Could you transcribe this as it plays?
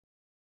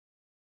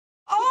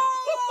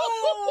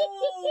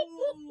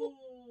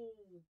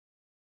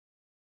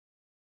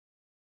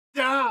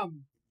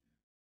Damn!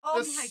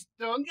 Oh The my stunts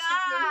of this?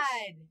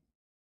 God!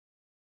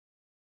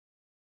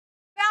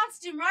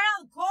 Bounced him right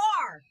out of the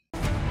car.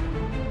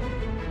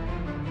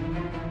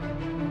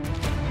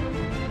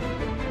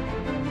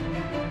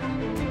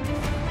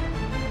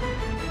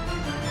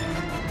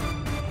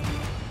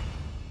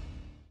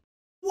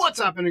 What's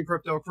happening,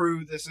 Crypto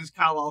Crew? This is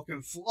Kal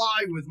Can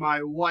Fly with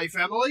my wife,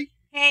 Emily.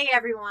 Hey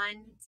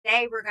everyone!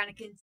 Today we're gonna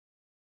continue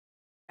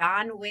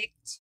John Wick.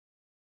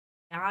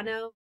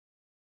 Keanu.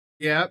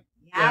 Yep.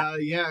 Yep.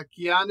 Yeah.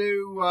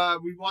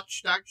 Keanu, we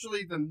watched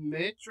actually The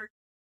Matrix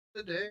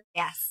today.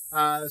 Yes.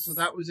 So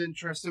that was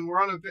interesting.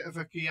 We're on a bit of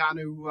a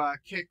Keanu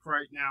kick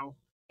right now.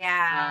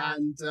 Yeah.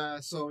 And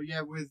so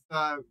yeah, with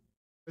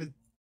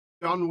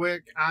John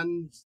Wick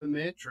and The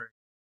Matrix.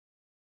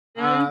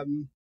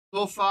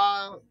 So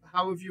far,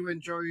 how have you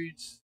enjoyed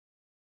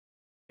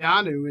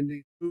Keanu in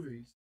these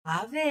movies?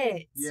 Love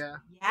it. Yeah.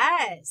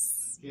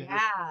 Yes.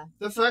 Yeah.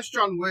 The first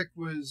John Wick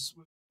was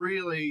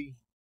really,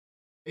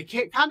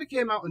 it kind of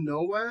came out of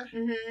nowhere,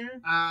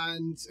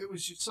 and it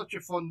was just such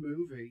a fun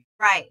movie.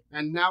 Right.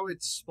 And now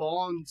it's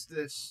spawned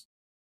this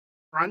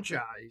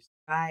franchise.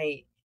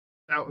 Right.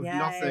 Out of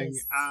nothing,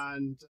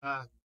 and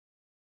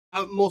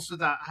most of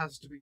that has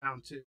to be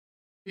down to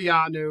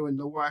Keanu and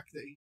the work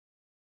that he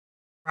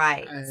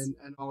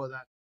and all of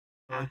that.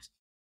 But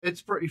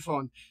it's pretty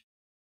fun.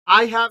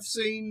 I have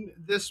seen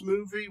this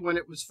movie when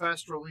it was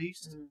first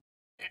released.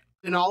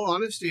 In all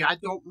honesty, I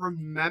don't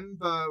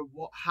remember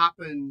what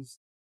happens.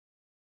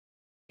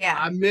 Yeah,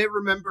 I may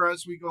remember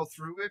as we go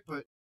through it,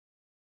 but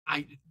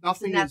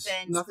nothing is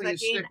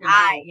sticking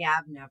out. Yeah,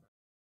 I've never.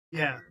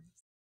 Yeah,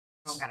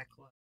 I don't got a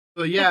clue.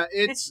 So yeah,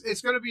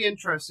 it's going to be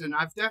interesting.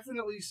 I've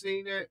definitely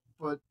seen it,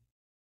 but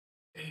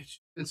it's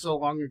been so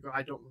long ago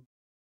I don't remember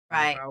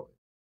about it.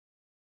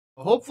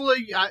 But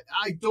hopefully,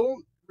 I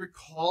don't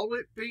recall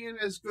it being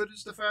as good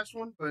as the first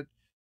one, but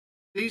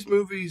these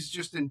movies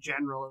just in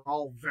general are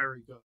all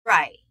very good.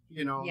 Right.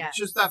 You know, it's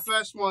just that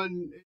first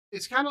one,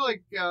 it's kind of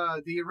like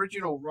the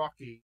original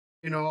Rocky,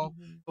 you know,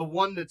 the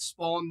one that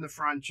spawned the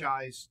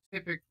franchise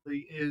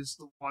typically is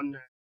the one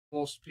that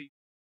most people,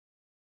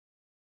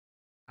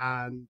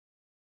 and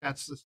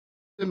that's the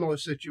similar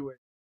situation.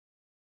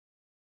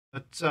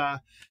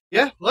 But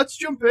yeah, let's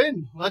jump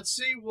in. Let's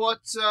see what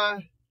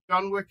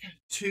John Wick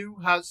 2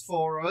 has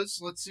for us.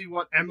 Let's see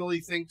what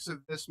Emily thinks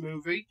of this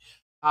movie.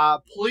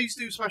 Please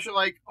do smash a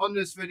like on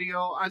this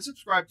video and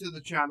subscribe to the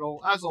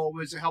channel. As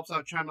always, it helps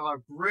our channel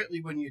out greatly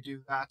when you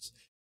do that.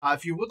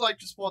 If you would like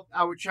to support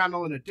our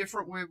channel in a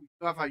different way, we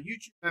do have our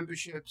YouTube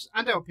memberships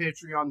and our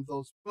Patreon.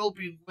 Those will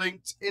be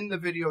linked in the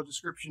video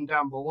description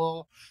down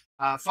below.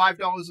 $5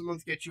 a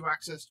month gets you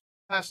access to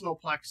a personal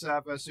Plex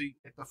server, so you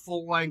get the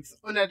full-length,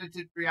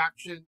 unedited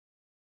reaction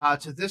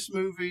to this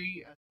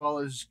movie, as well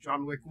as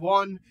John Wick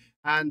 1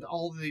 and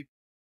all the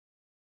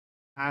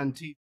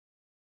TV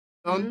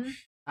done.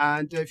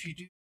 And if you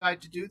do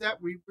decide to do that,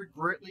 we would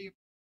greatly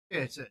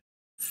appreciate it.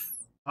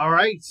 All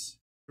right,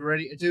 you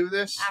ready to do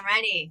this? I'm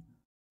ready.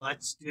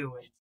 Let's do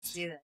it. Let's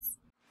do this.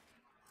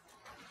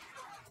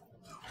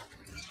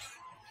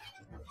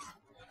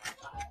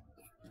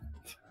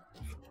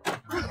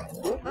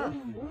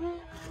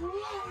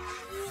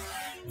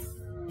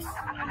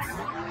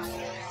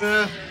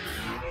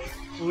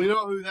 We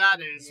know who that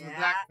is with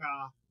that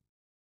car.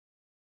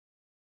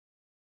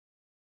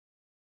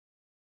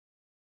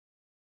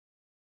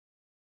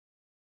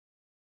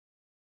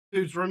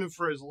 Dude's running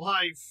for his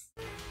life.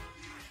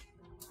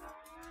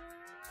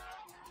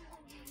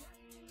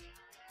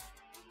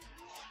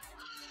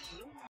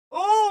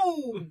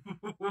 Oh!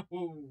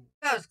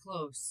 That was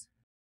close.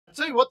 I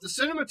tell you what, the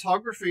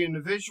cinematography and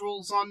the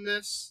visuals on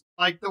this,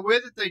 like the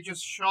way that they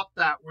just shot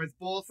that with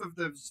both of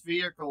those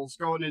vehicles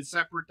going in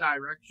separate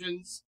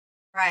directions,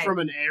 from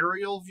an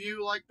aerial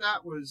view like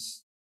that,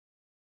 was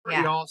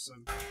pretty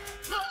awesome.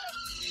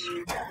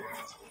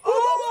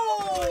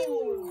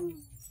 Oh!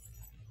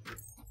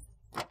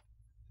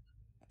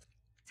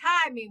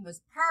 Timing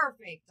was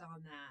perfect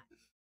on that.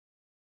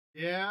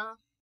 Yeah.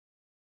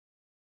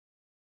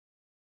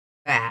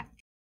 Back.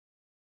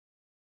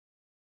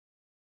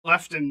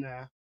 Left in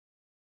there.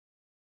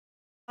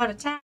 What a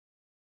time.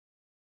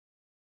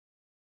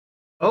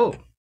 Oh.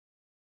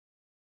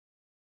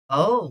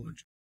 Oh.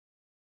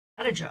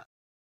 Got a job.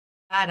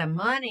 Got of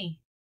money.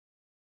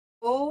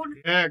 Gold.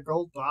 Yeah,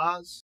 gold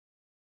bars.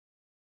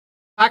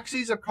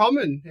 Taxis are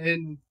common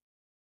in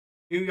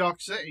New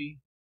York City.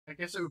 I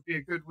guess it would be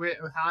a good way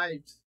to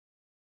hide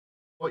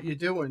what you're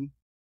doing.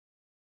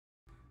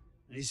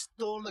 They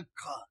stole a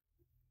car.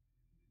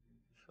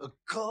 A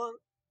car?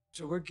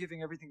 So we're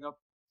giving everything up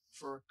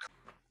for a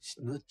car. It's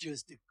not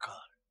just a car.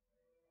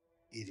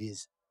 It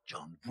is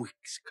John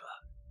Wick's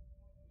car.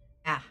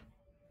 Ah.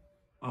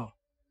 Oh.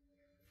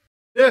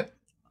 Yeah.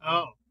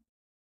 Oh.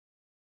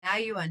 Now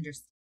you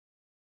understand.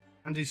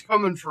 And he's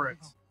coming for it.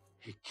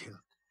 He killed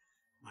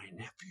my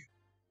nephew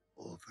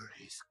over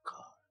his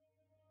car.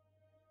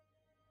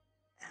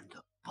 And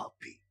a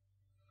puppy.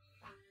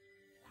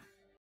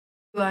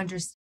 You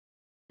understand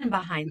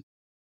behind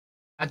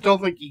I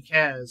don't think he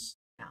cares.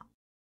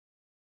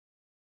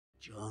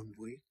 John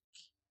Wick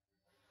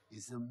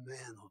is a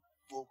man of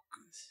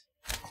focus.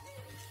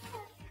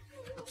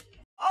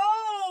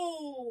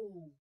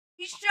 Oh!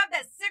 He shoved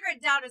that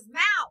cigarette down his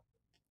mouth.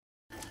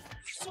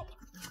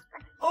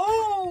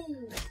 Oh!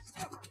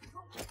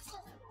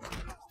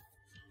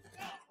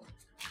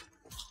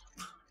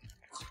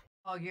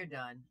 Oh, you're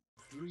done.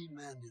 3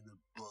 men in a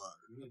bar.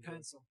 A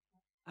pencil.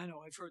 I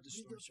know, I've heard the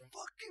stories, right?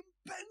 Fucking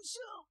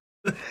pencil!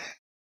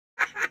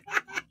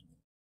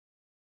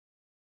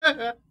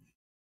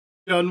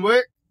 John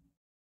Wick?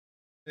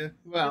 Yeah,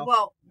 well.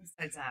 Well,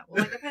 besides that,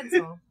 well, like a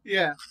pencil.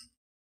 Yeah.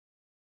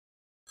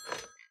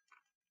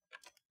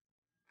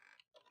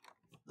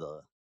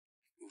 The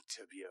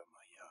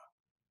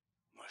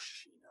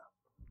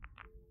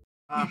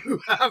You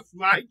have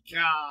my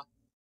car.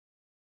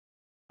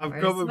 I'm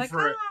Where's coming my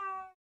for it.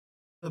 car?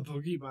 The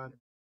boogeyman.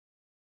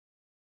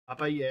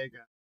 Papa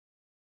Yaga.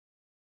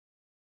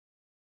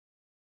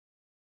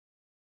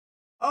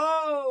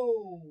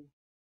 Oh!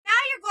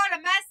 Now you're going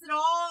to mess it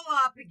all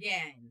up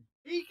again.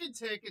 He can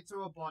take it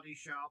to a body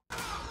shop.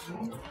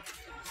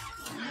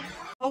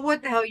 Well,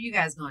 what the hell are you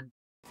guys going to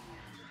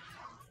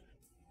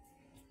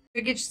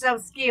do? Get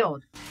yourself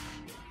skilled.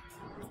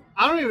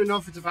 I don't even know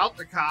if it's about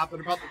the car,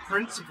 but about the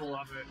principle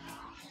of it.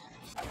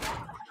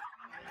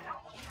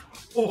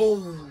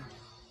 Oh!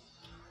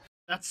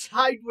 That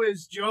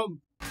sideways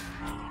jump.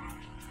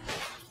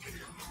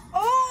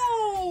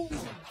 Oh!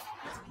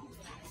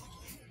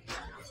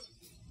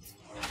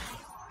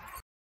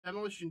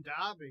 Demolition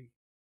Derby.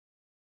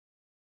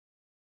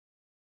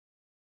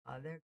 Oh,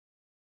 there.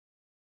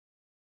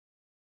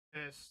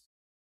 Yes.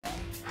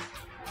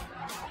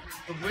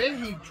 The way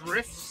he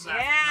drifts that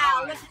Yeah,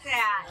 car look at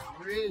that.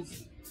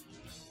 is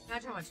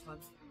Imagine how much fun.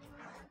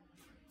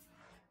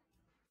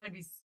 I'd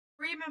be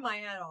screaming my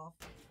head off.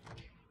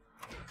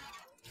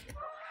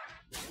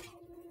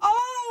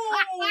 Oh!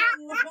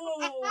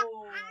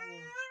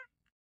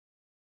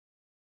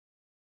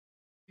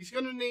 He's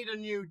gonna need a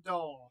new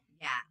door.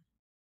 Yeah.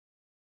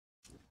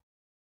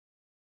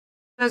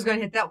 I was going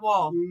to hit that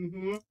wall.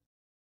 Mm-hmm.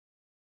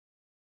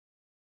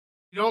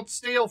 You don't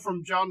steal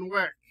from John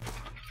Wick.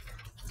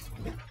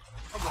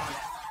 Come on.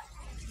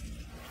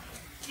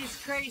 She's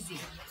crazy.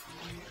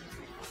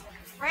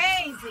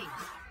 Crazy.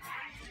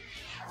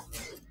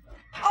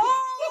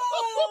 Oh!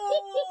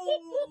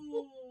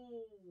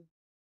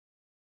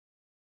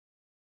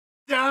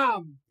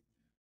 Damn!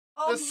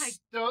 Oh the my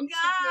stunts of this.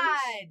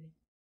 God!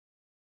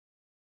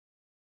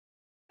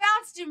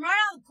 Bounced him right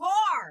out of the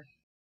car.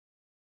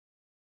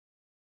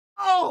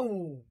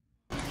 Oh!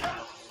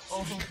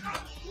 Oh.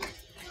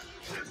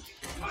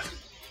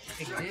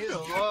 Big dude.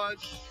 God.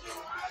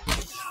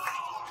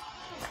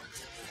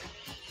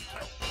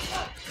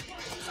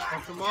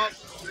 Fuck him up.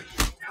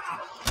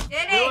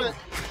 Did Do it? it.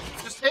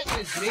 Just hitting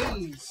his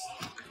knees.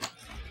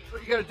 What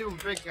you gotta do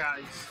with big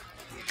guys.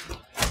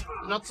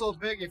 They're not so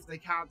big if they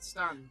can't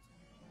stand.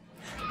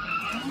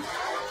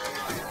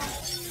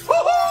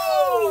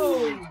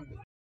 Woohoo!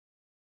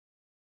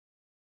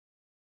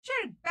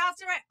 Should have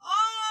bounced it right.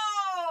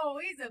 Oh,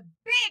 he's a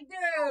big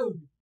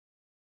dude.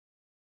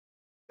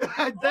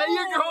 There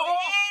you go. Oh,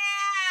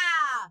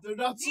 yeah. They're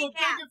not so big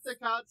Kneecaps. if they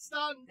can't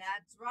stand.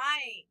 That's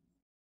right.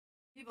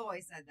 People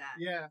always said that.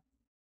 Yeah.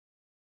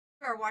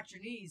 Better watch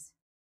your knees.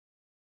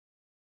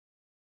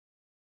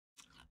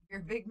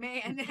 You're a big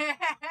man.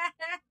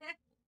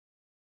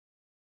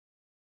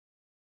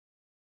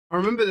 I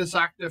remember this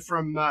actor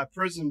from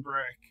Prison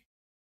Break.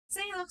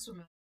 Say he looks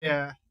familiar.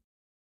 Yeah.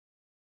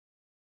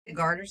 A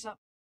guard or something?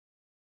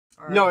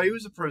 Or... No, he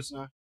was a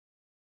prisoner.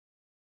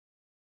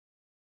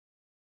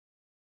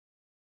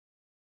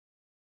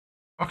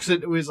 Walks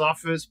into his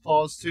office,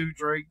 pours 2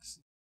 drinks.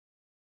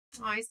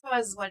 Oh, he still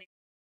has his wedding.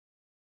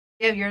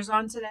 You have yours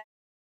on today?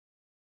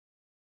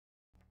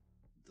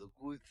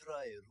 Такой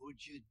фраер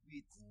хочет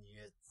бить,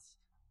 нет.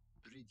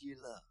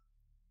 Предела.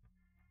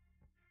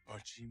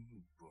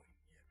 Почему бы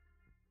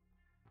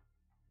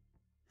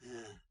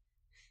нет?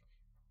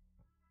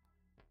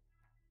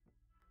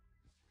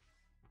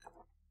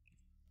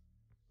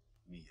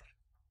 Мир.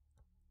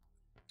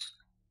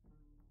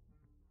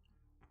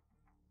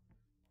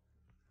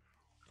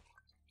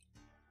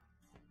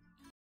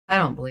 I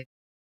don't believe it.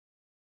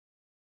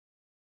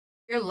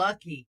 You're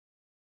lucky.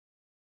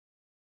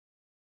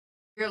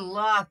 You're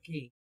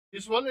lucky.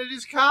 Just wanted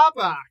his car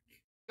back.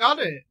 Got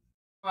it.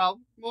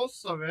 Well,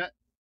 most of it.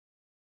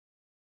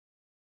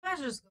 I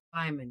should just go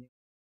buy him a new.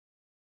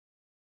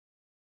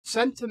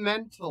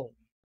 Sentimental.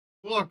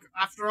 Look,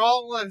 after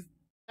all of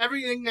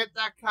everything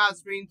that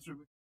car's been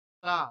through, it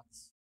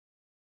starts.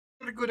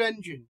 Got a good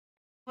engine.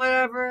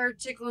 Whatever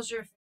tickles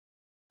your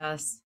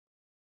us.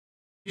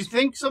 Do you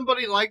think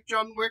somebody like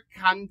John Wick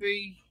can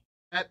be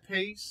at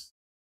peace?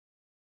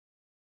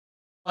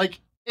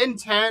 Like,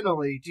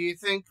 internally, do you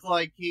think,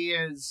 like, he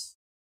is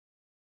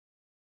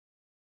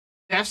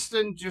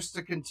destined just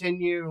to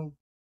continue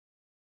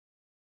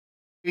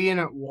being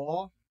at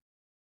war?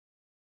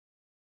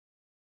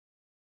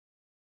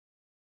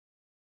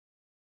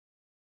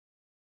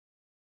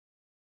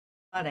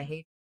 A lot of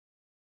hate.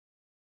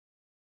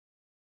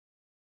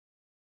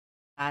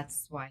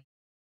 That's why.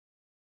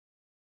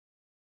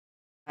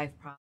 I've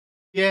probably.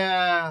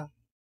 Yeah.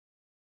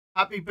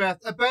 A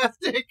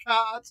birthday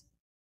card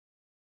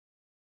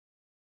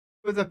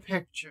with a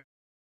picture.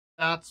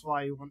 That's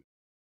why you want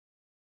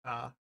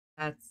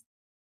That's.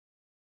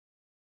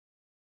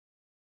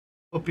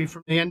 Uppy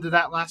from the end of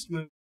that last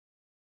movie.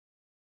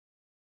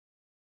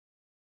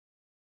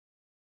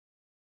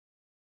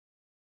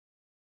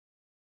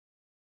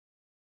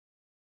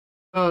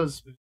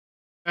 Does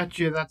bet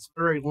you that's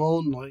very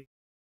lonely.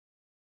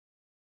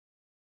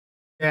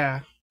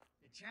 Yeah.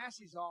 The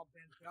chassis is all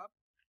bent up.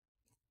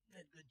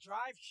 The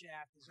drive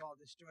shaft is all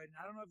destroyed. And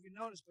I don't know if you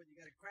noticed, but you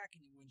got a crack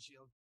in your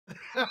windshield.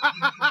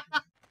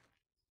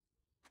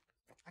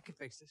 I can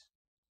fix this.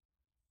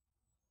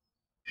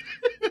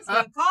 It's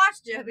gonna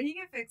cost you, but you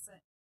can fix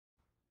it.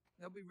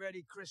 They'll be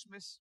ready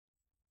Christmas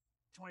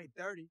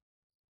 2030.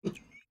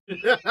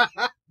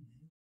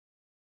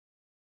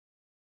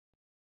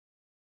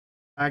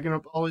 Packing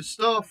up all his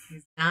stuff.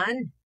 He's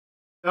done.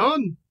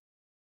 Done.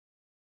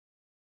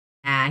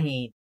 Ah,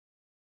 he.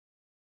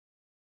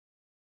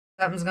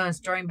 Something's gonna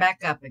store him back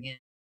up again.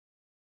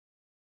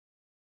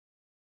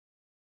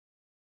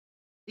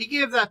 He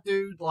gave that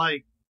dude,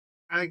 like,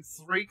 I think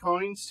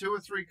 2 or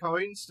 3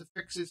 coins to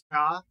fix his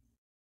car.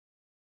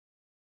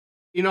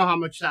 You know how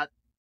much that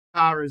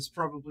car is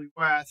probably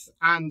worth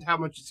and how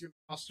much it's going to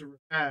cost to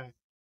repair.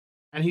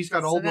 And he's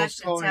got all So that those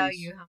should coins. tell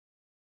you how.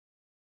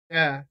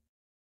 Yeah.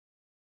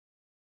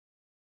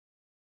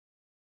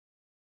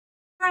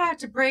 We're gonna have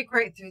to break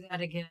right through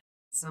that again at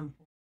some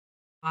point.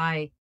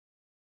 Why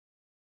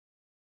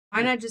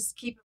not just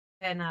keep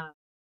it in a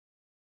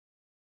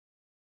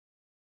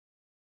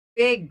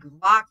big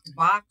locked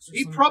box or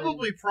He something?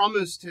 probably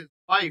promised his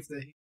wife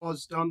that he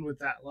was done with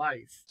that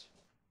life.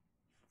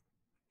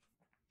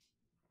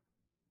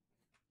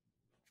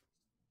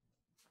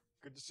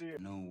 Good to see you.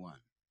 No one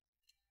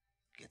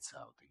gets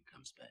out and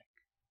comes back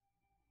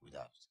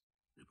without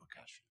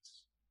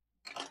repercussions.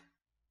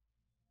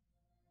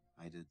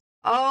 I did.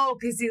 Oh,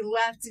 because he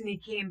left and he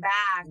came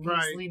back. And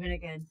Right. he's leaving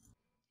again.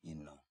 You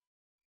know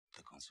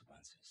the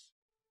consequences.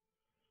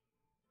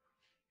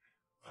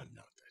 I'm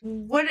not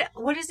that.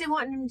 What is he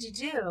wanting him to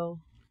do?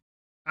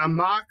 A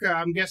marker,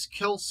 I'm guess,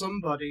 kill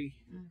somebody.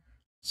 Mm.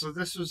 So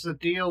this was the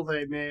deal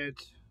they made.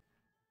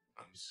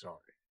 I'm sorry.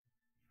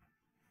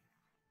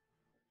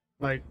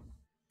 Like,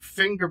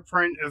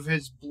 fingerprint of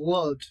his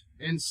blood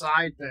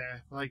inside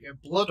there. Like a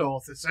blood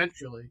oath,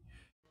 essentially.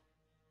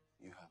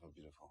 You have a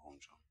beautiful home,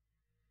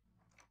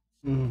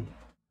 John.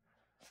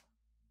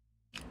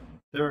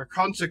 There are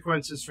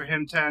consequences for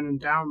him turning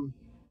down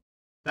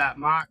that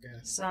marker.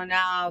 So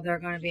now they're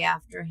going to be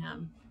after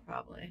him,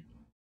 probably.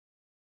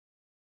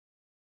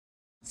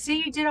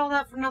 See, you did all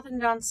that for nothing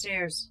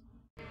downstairs.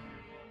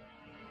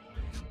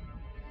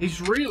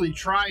 He's really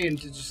trying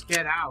to just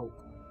get out.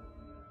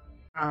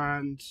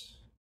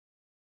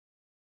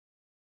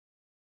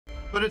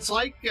 But it's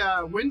like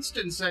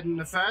Winston said in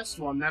the first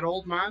one, that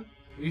old man.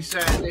 He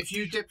said, if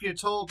you dip your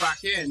toe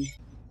back in,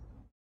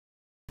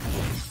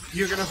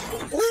 you're gonna...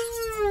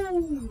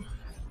 Ooh!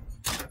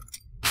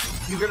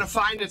 You're gonna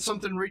find that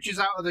something reaches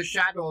out of the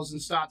shadows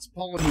and starts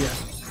pulling you.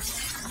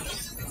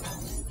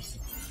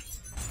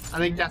 I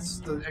think that's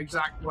the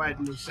exact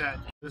wording he said.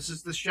 This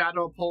is the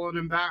shadow pulling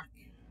him back.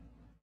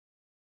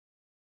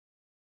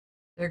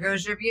 There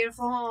goes your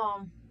beautiful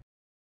home.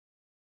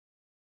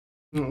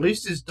 At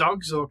least his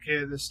dog's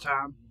okay this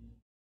time.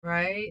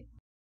 Right?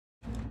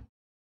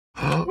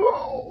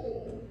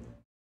 Oh,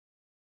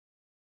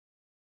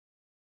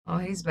 Oh,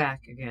 he's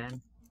back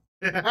again.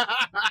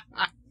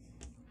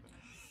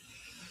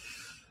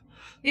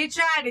 He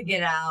tried to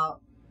get out.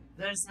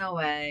 There's no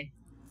way.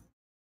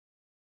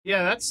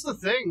 yeah, that's the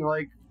thing.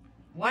 Like,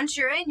 Once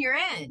you're in, you're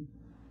in.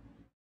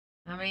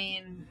 I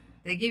mean,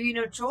 they give you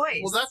no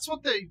choice. well, that's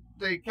what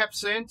they kept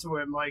saying to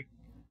him. Like,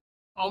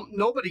 oh,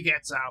 nobody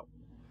gets out,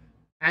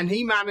 and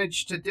he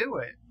managed to do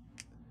it.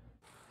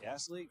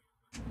 Gas leak?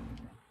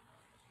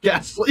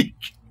 Gas leak.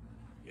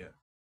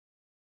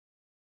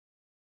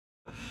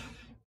 Yeah.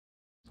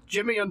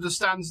 Jimmy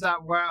understands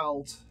that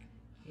world.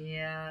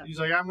 Yeah, He's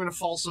like, I'm going to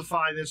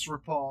falsify this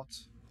report.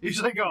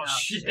 He's like, oh, Oh,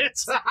 shit.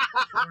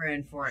 we're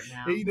in for it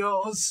now. He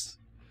knows.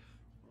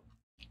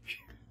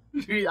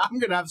 I'm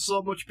going to have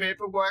so much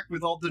paperwork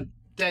with all the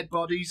dead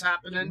bodies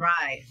happening.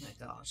 Right.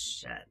 Like, oh,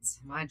 shit.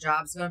 My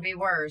job's going to be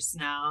worse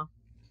now.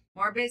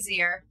 More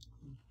busier.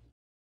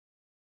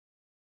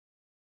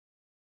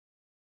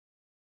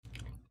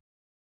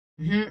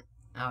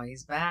 Oh,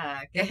 he's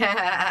back.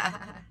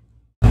 Mr.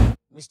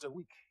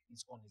 Wick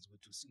is on his way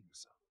to see you,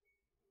 sir.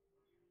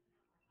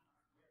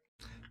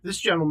 This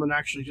gentleman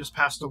actually just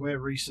passed away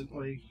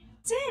recently.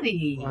 Did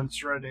he?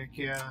 Lance Reddick,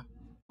 yeah.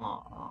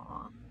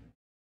 Aw.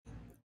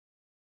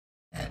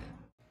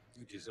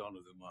 You dishonor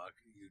the mark,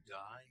 you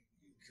die.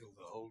 You kill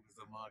the hold of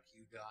the mark,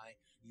 you die.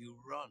 You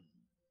run,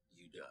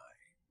 you die.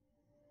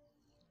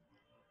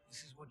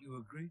 This is what you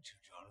agreed to,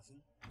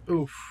 Jonathan.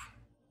 Oof.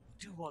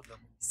 Do what them.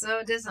 So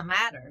it doesn't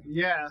matter.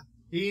 Yeah.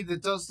 He either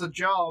does the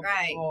job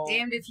Right. or...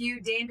 Damned if you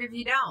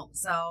don't.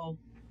 So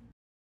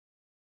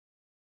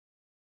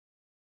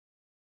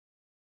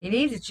You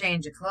need to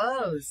change your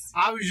clothes.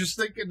 I was just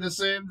thinking the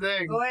same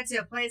thing. Going to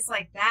a place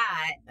like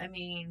that, I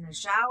mean, a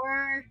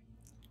shower.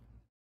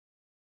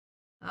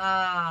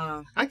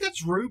 I think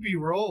that's Ruby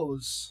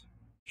Rose.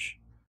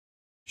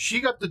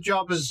 She got the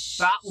job as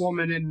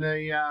Batwoman in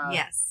the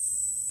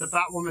Yes, the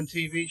Batwoman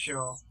TV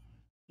show.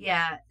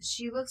 Yeah,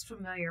 she looks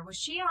familiar. Was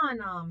she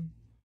on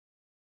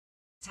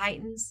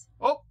Titans?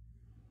 Oh,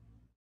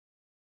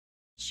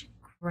 She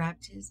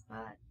grabbed his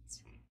butt.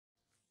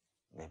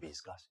 Maybe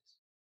his glasses.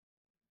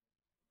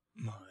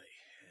 My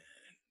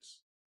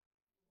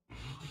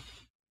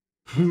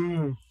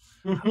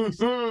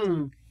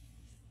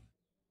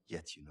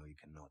Yet you know you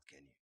cannot, can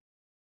you?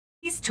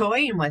 He's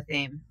toying with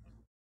him.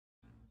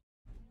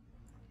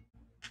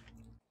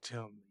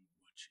 Tell me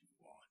what you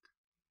want.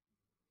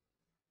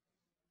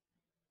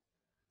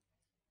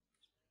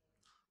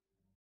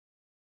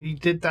 he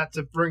did that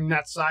to bring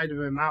that side of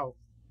him out.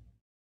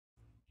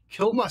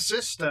 Kill my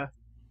sister.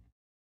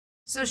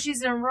 So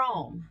she's in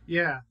Rome.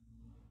 Yeah.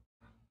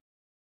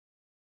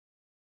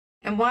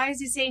 And why is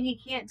he saying he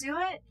can't do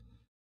it?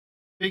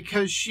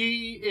 Because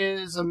she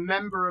is a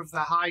member of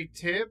the High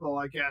Table,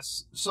 I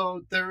guess.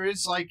 So there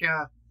is like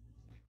a...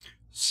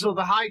 So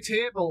the High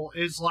Table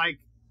is like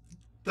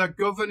the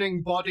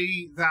governing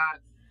body that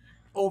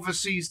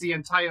oversees the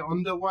entire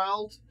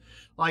underworld.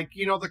 Like,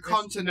 you know, the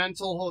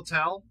Continental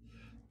Hotel?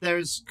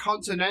 There's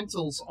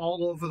Continentals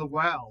all over the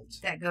world.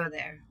 That go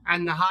there.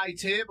 And the High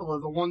Table are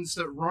the ones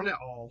that run it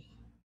all.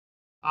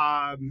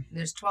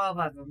 There's 12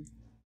 of them.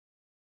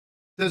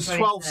 There's That's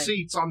what he 12 said.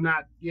 seats on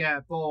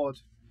that, board.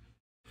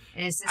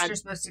 And his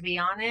sister's supposed to be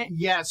on it.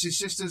 Yes, his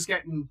sister's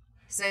getting...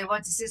 So he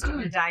wants his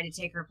sister to die to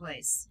take her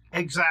place.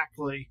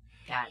 Exactly.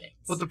 Got it.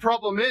 But the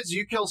problem is,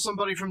 you kill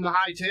somebody from the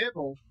High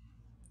Table.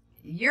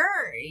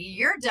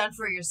 You're done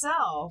for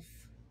yourself.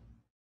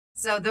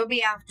 So they'll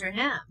be after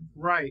him.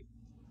 Right.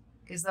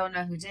 Because they'll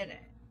know who did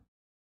it.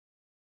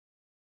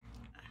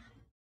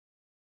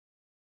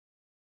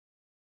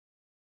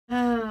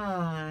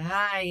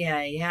 Ay,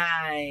 ay,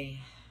 ay.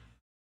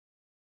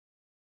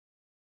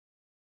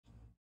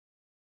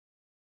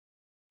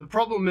 The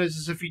problem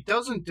is if he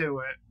doesn't do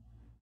it,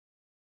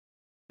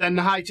 then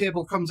the High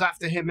Table comes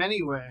after him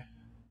anyway.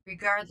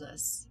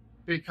 Regardless.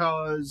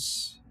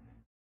 Because...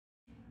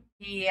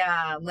 He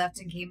left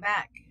and came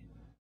back.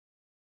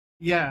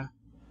 Yeah.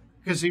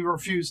 Because he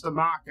refused the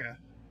marker.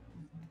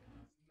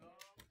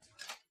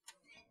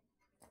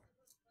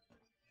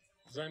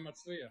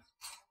 Zajmacuje,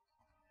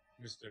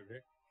 Mr.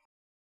 Wick.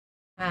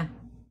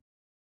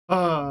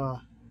 Huh.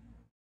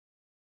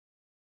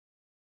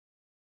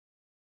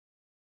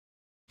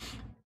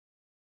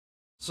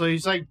 So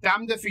he's like,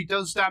 damned if he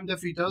does, damned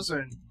if he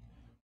doesn't.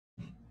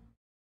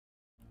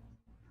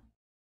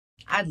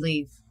 I'd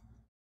leave.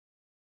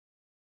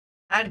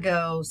 I'd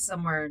go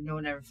somewhere no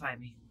one ever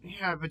find me.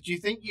 Yeah, but do you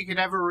think you could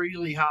ever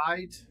really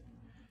hide?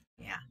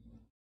 Yeah.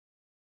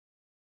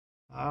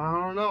 I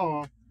don't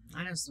know.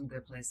 I know some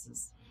good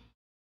places.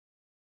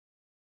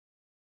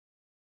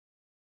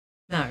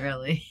 Not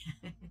really.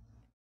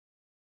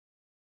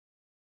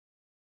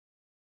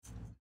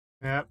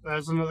 Yeah,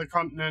 there's another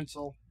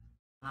Continental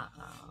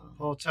Uh-oh.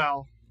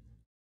 Hotel.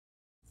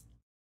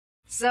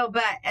 So,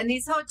 and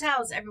these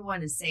hotels,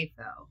 everyone is safe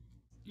though,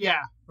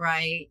 Yeah,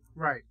 right?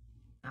 right.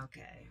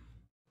 Okay.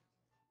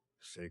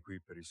 Segui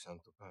per il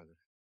Santo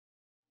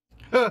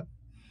Padre.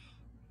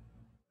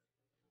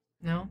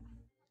 No?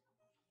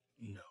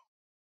 No.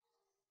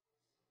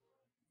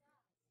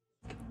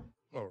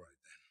 All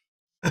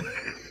right.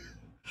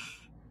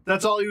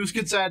 That's all he was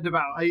concerned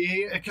about.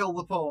 I kill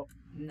the Pope.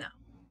 No.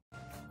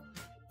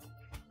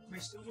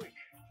 Mr. Wick.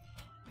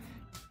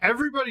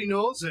 Everybody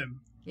knows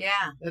him.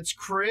 Yeah. It's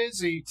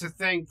crazy to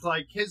think,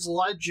 like, his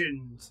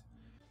legend.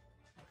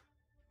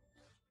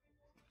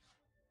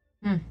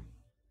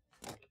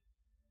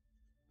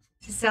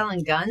 He's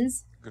selling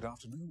guns? Good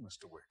afternoon,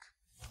 Mr. Wick.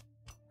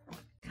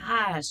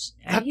 Gosh,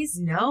 and he's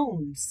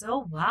known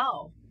so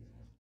well.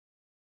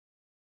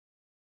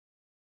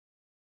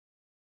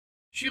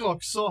 She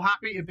looks so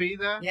happy to be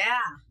there. Yeah.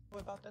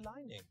 What about the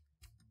lining?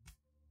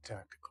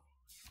 Tactical.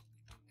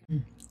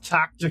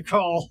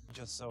 Tactical.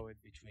 Just sew it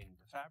between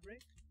the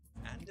fabric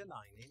and the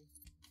lining.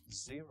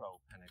 Zero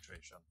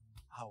penetration.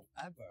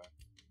 However,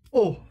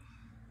 Oh.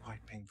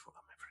 Quite painful,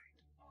 I'm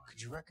afraid.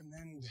 Could you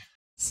recommend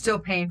Still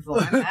painful,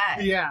 I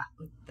bet. Yeah.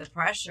 The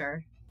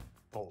pressure.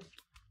 bold?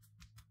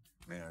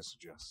 May I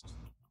suggest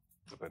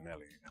the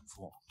Benelli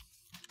M4?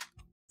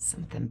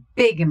 Something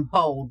big and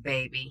bold,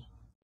 baby.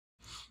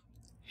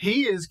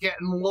 He is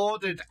getting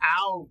loaded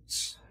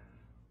out.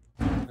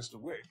 Mr.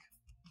 Wick.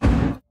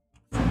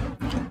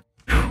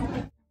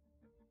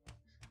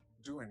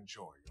 Do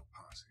enjoy your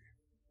party.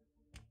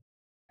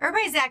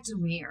 Everybody's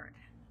acting weird.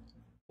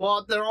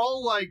 Well, they're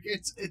all like,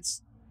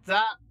 it's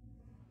that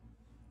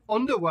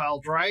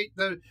underworld, right?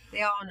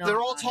 They all know. They're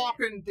all about it.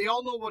 talking, they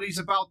all know what he's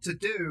about to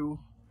do,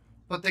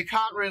 but they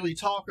can't really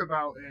talk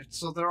about it.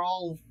 So they're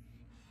all,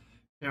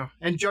 you know,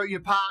 enjoy your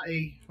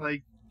party,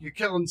 like your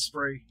killing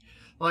spree.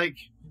 Like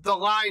the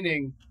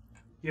lining,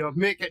 you know,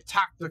 make it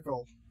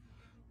tactical.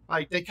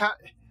 Like they can't,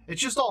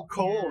 It's just all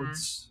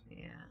codes.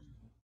 Yeah.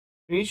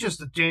 He's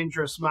just a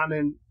dangerous man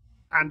in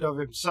and of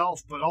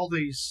himself, but all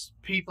these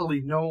people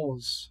he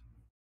knows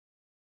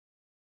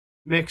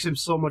makes him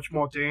so much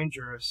more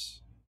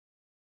dangerous.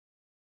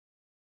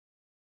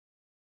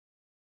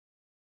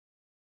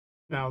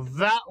 Now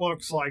that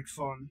looks like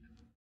fun.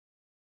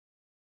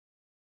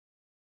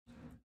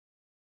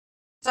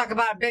 Talk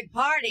about a big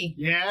party.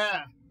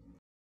 Yeah.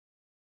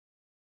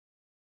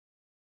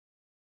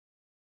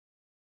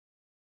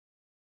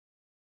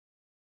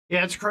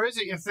 Yeah, it's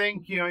crazy to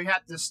think, you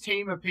had this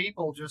team of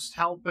people just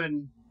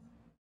helping.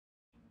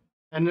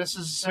 And this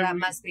is... So that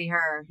must be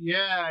her.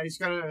 Yeah, he's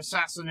going to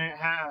assassinate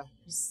her.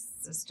 His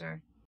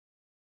sister.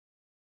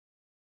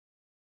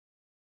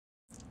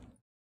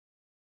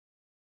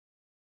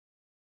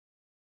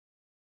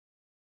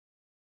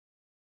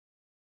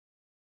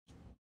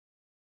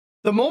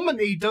 The moment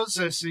he does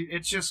this,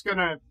 it's just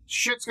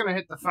shit's gonna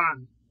hit the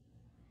fan.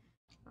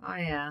 Oh,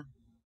 yeah.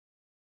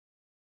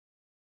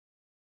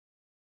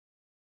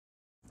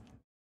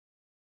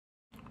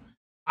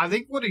 I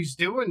think what he's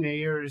doing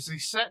here is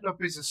he's setting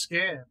up his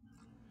escape.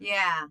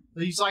 Yeah.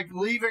 He's like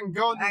leaving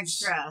guns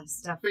Extra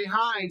stuff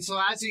behind,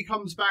 so as he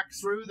comes back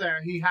through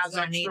there, he has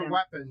extra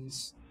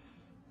weapons.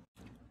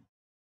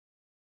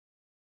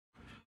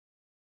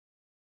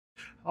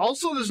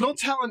 Also, there's no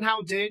telling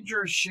how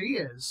dangerous she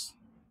is.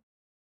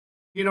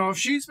 If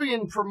she's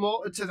being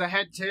promoted to the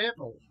head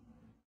table.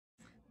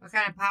 What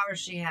kind of power does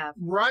she have?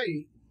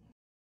 Right.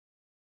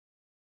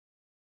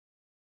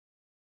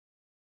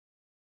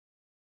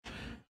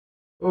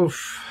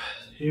 Oof.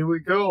 Here we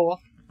go.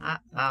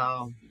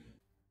 Uh-oh.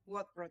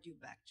 What brought you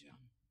back, John?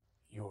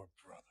 Your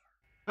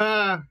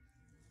brother.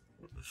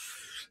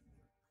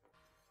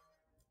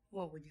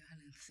 What would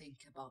Helen think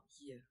about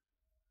you?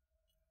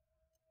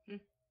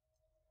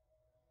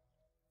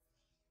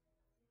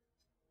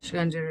 She's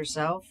gonna do it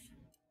herself?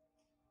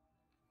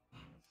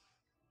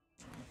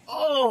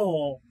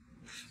 Oh!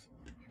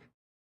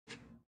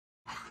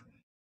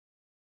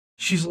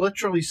 She's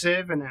literally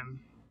saving him.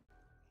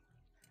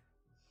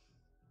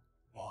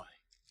 Why?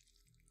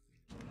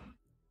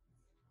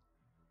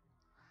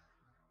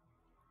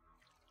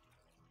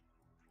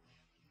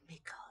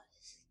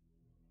 Because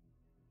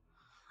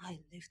I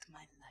lived my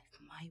life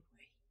my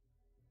way.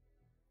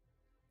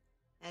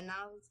 And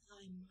now it's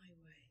time my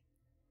way.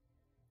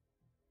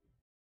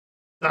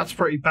 That's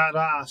pretty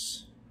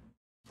badass.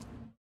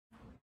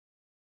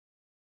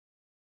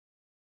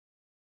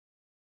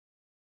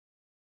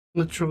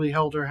 Literally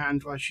held her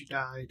hand while she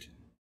died.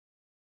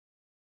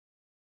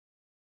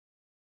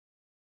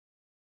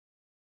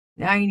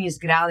 Now he needs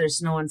to get out of there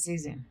so no one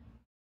sees him.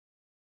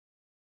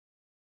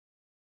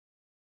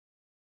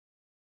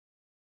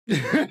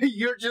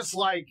 You're just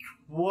like,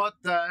 what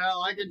the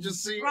hell? I can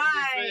just see it in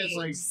your face.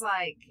 Like, It's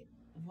like,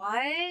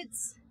 what?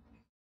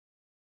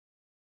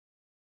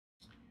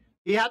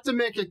 he had to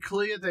make it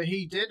clear that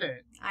he did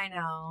it. I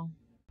know.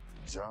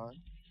 John,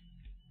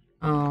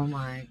 Oh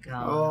my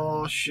god.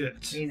 Oh,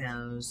 shit. He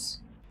knows.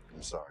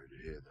 I'm sorry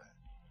to hear that.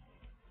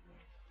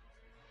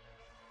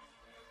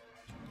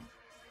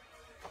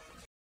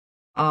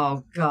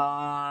 Oh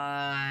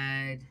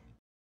god.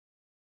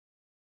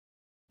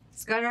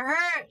 It's gonna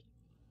hurt.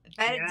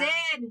 I bet Yeah. it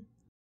did.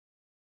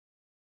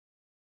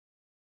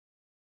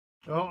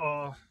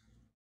 Uh-oh.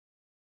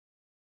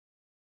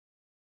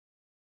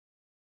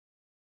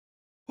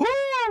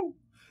 Woo!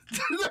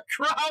 The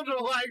crowd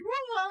are like,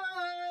 what?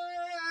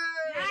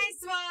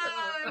 Nice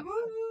one.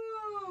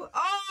 Woo!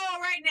 Oh,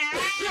 right in the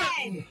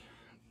head.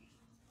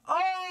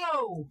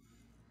 Oh.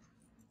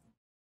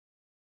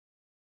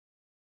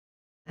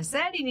 I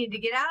said you need to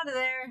get out of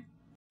there.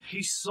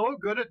 He's so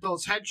good at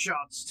those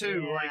headshots,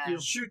 too. Yeah. Like,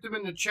 he'll shoot them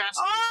in the chest.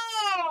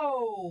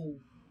 Oh.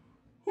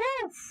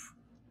 Woof!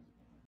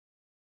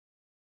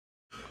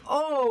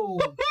 Oh.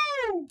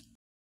 Woo!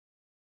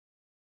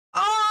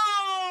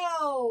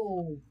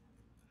 Oh.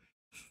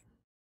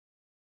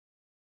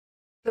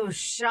 Those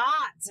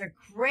shots are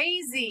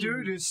crazy.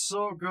 Dude is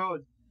so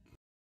good.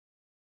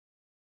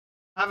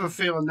 I have a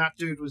feeling that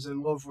dude was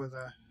in love with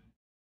her.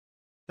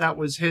 That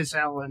was his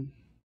Ellen.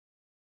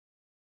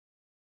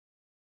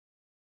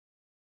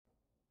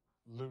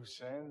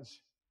 Loose ends.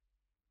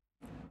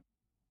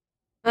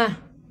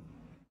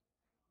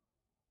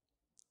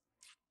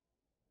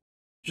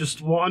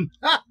 Just one.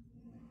 Ah!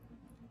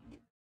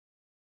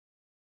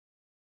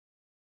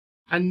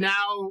 And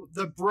now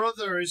the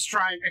brother is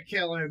trying to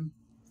kill him.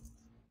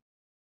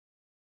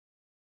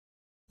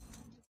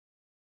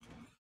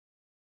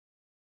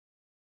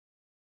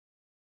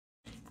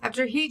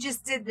 After he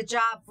just did the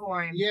job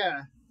for him.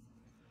 Yeah.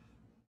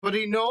 But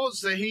he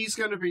knows that he's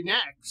going to be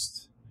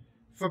next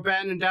for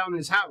burning down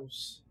his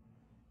house.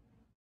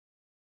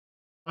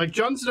 Like,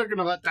 John's not going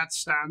to let that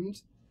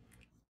stand.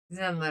 He's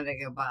gonna let it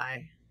go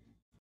by.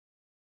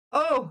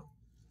 Oh!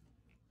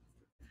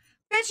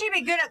 Bet you'd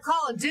be good at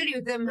Call of Duty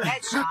with them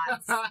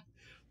headshots.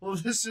 Well,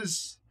 this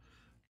is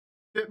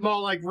a bit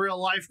more like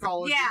real life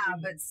Call of Duty. Yeah,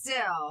 but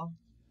still.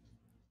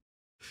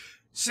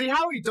 See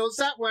how he does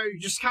that, where he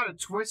just kind of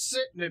twists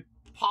it and it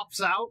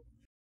pops out?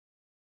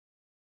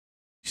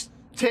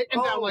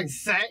 taken down like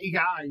 30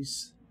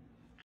 guys.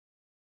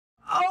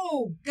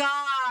 Oh,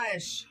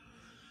 gosh.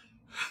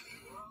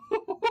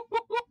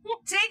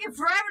 Taking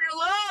forever to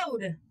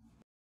load.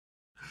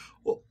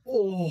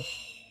 Oh.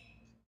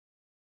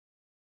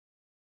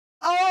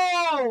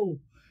 Oh!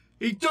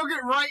 He dug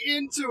it right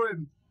into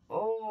him.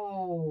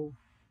 Oh.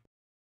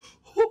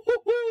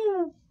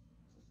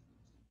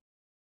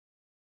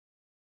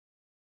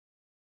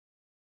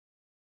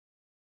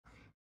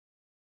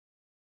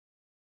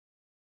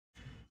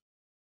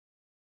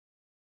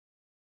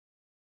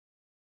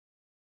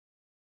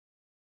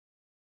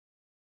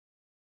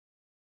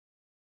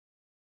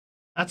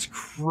 That's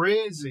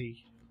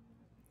crazy.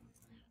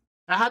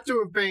 It had to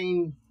have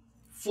been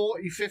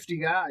 40, 50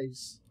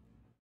 guys.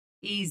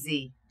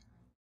 Easy.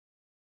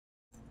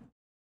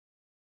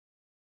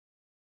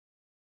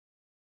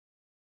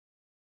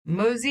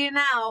 Moseying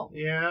out.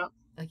 Yeah.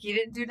 Like he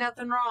didn't do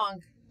nothing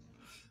wrong.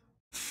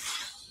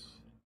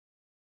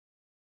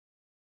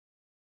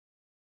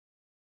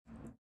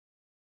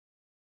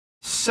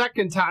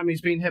 Second time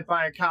he's been hit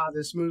by a car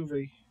this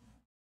movie.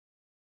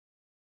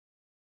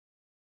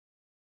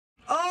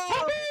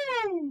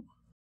 Oh!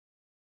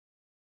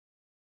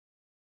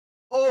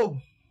 Oh!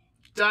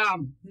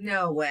 Damn.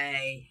 No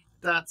way.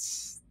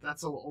 That's a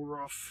little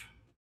rough.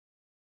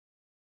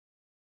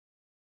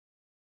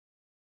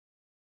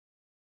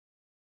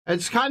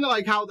 It's kind of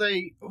like how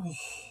they... Oh.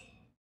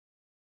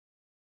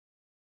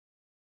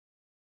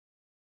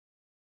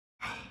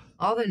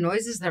 All the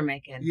noises they're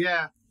making.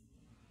 Yeah.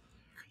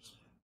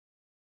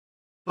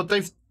 But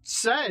they've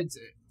said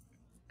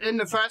in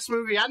the first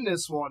movie and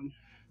this one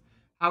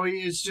how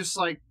he is just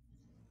like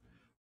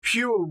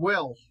pure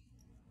will.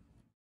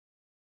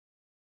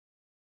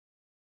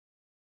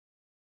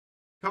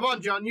 Come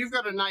on, John, you've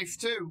got a knife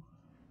too.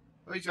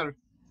 Oh, he's got a...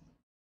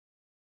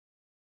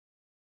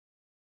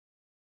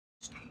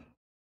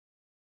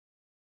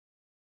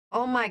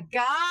 Oh my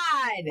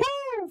God!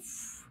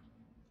 Woof!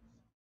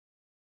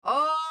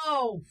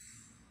 Oh!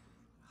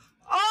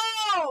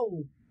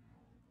 Oh!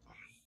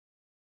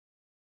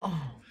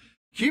 Oh!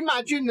 Can you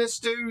imagine this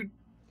dude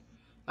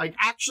like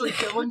actually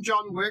killing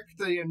John Wick?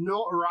 The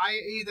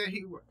notoriety that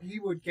he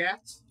would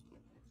get,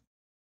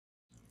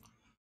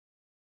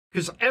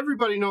 because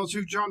everybody knows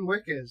who John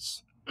Wick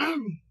is.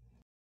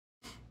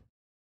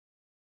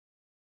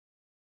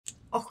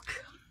 Oh! God.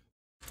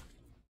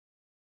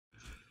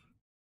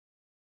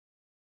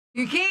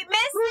 You keep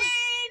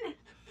missing.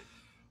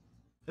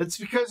 It's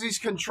because he's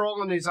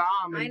controlling his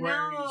arm. And I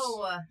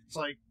know. It's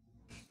like,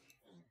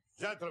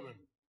 Gentlemen,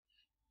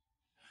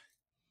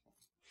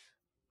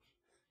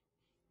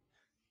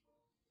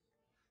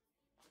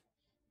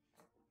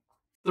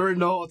 they're in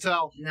the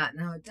hotel. Not in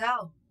a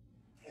hotel.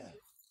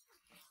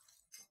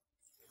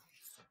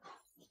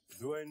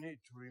 do I need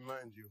to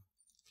remind you?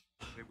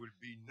 There will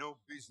be no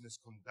business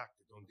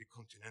conducted on the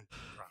Continental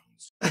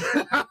grounds.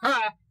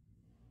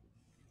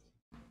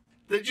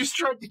 They just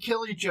tried to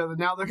kill each other.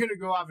 Now they're gonna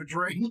go have a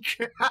drink.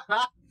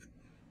 I'll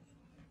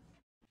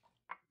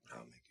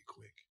make it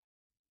quick.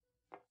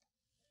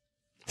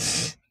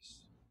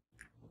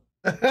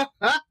 I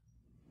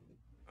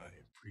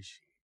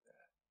appreciate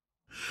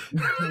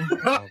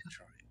that. I'll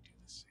try and do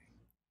the same.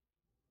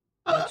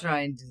 I'll try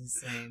and do the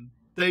same.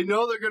 They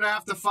know they're gonna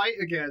have to fight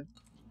again.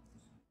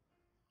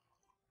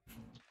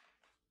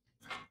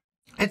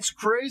 It's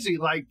crazy,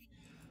 like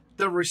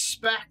the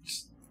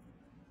respect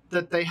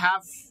that they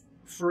have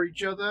for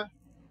each other.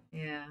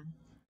 Yeah.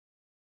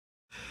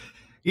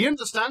 He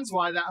understands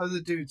why that other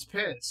dude's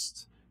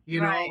pissed. You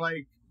know, Right.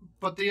 like,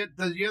 but the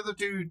other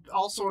dude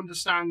also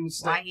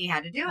understands Why he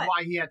had to do it.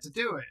 why he had to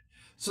do it.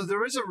 So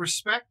there is a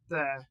respect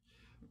there,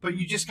 but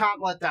you just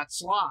can't let that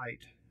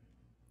slide.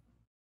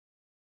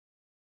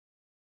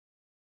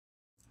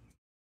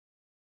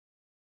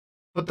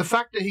 But the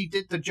fact that he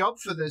did the job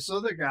for this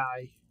other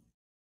guy,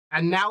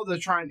 and now they're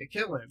trying to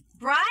kill him,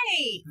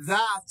 Right.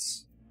 that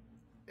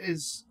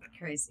is,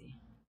 Crazy.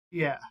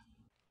 yeah.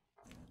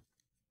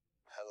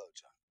 Hello,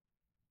 John.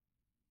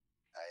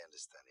 I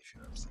understand if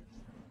you're upset.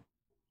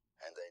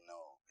 And I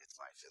know it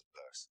might feel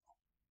personal.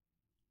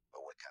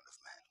 But what kind of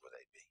man would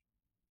I be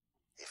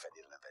if I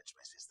didn't avenge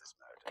my sister's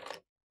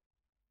murder?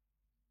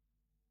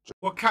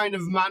 What kind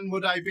of man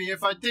would I be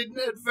if I didn't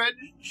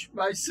avenge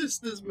my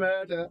sister's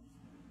murder?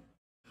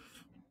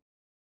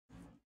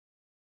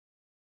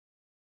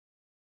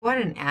 What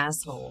an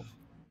asshole.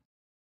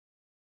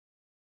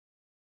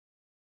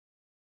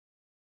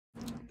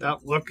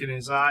 That look in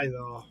his eye,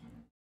 though.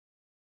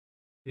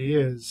 He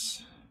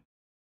is.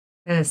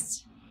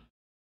 Pissed.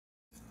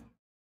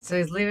 So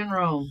he's leaving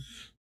Rome.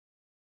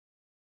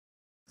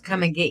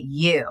 Come and get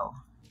you.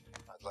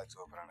 I'd like to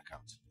open an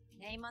account.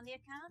 Name on the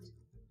account?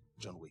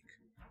 John Wick.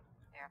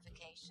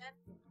 Verification?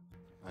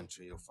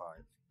 9305-5.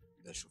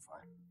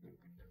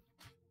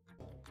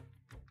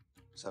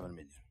 7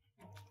 million.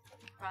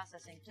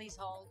 Processing. Please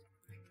hold.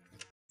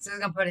 So he's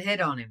gonna put a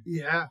hit on him.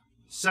 Yeah.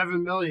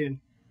 7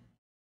 million.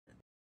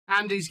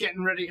 And he's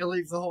getting ready to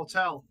leave the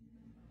hotel.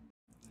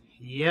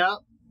 Yep.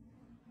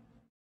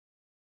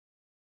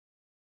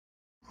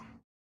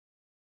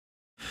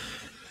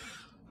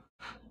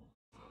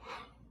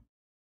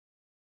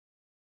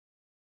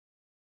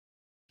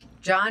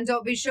 John,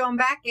 don't be showing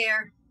back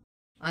here.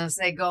 I'm gonna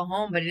say go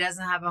home, but he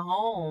doesn't have a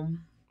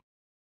home.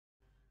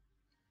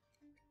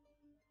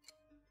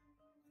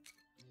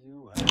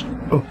 You have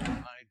no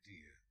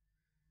idea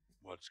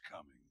what's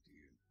coming, do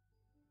you?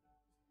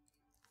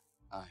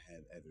 I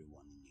have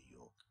everyone in New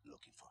York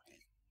looking for him.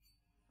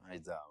 I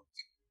doubt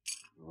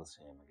we will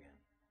see him again.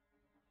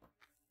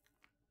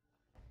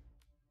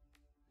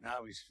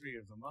 Now he's free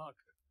of the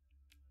market.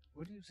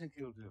 What do you think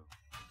he'll do?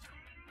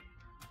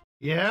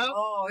 Yeah.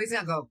 Oh, he's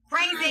gonna go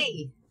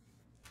crazy.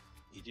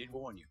 He did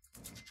warn you.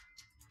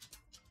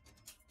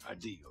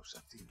 Adios,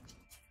 Ati.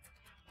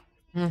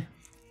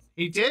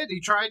 He did. He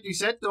tried. He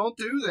said, don't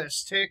do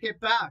this. Take it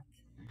back.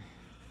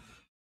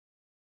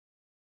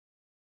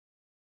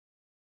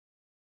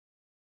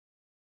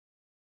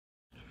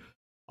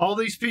 All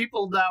these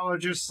people now are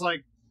just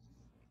like,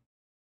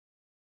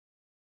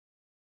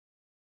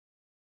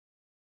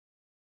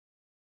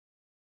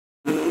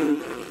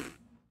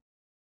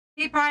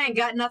 He probably ain't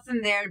got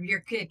nothing there you're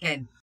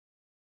kicking.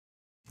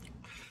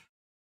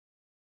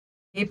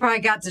 He probably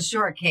got the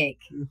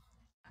shortcake.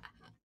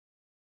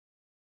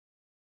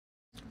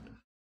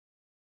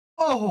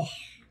 oh.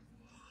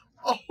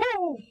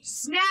 Oh.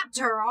 Snapped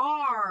her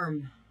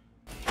arm.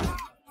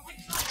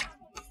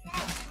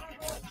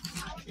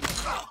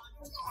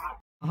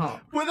 Oh.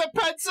 With a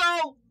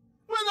pencil!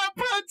 With a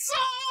pencil!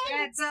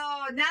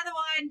 Pencil, another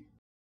one.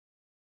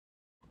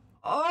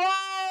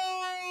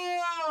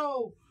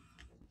 Oh!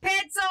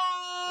 Pencil!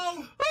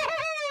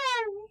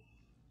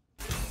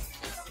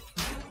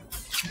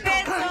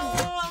 Pencil!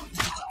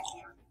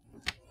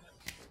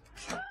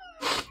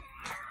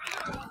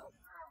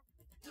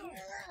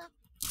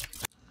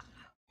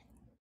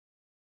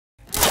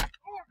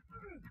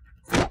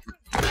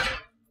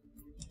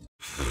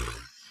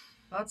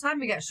 About time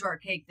we got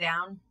shortcake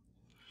down.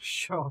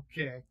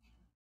 Shortcake.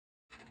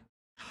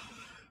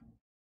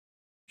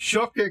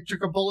 Shortcake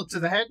took a bullet to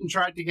the head and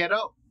tried to get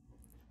up.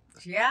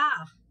 Yeah.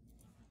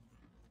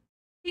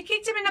 He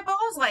kicked him in the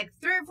balls like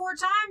 3 or 4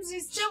 times.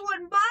 He still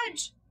wouldn't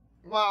budge.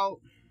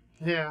 Well,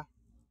 yeah.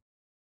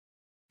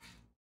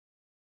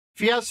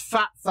 If he has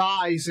fat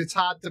thighs, it's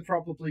hard to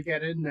probably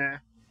get in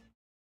there.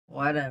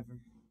 Whatever.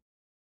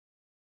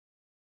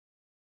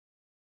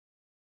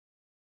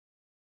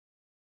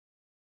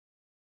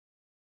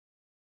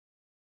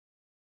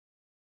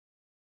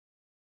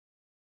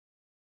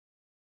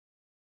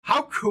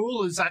 How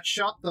cool is that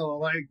shot, though?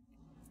 Like,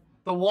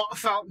 the water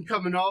fountain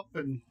coming up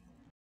and...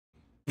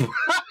 They're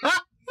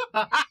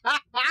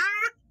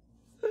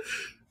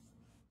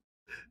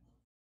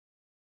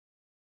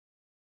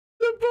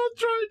both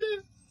trying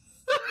to...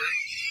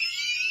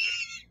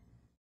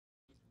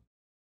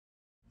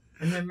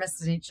 And they're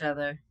missing each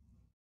other.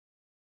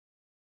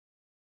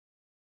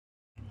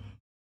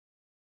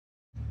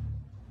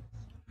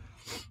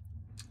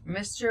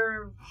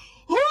 Mr.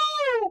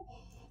 Oh!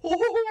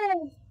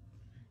 Oh!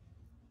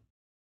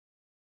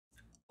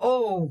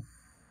 Oh.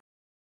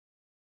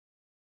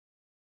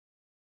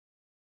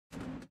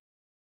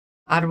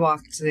 I'd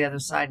walk to the other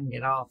side and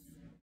get off.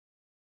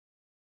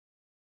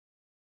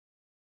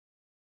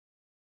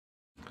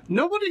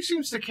 Nobody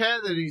seems to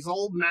care that he's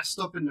all messed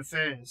up in the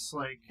face.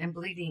 Like, And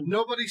bleeding.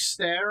 nobody's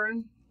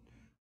staring.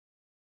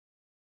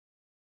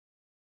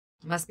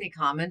 Must be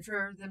common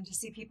for them to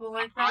see people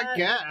like that. I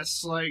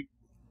guess, like...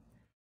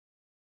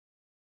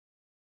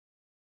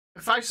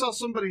 If I saw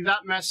somebody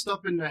that messed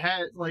up in the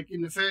head, like,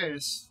 in the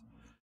face...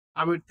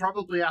 I would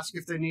probably ask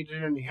if they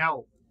needed any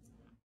help.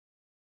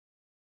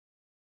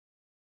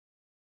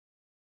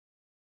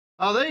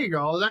 Oh, there you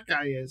go. That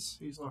guy is.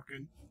 He's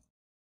looking.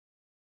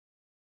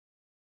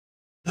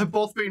 They're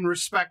both being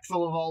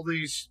respectful of all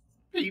these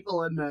people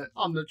on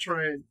the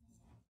train.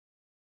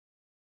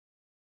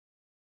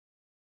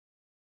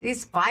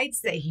 These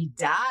fights that he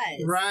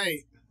does.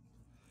 Right.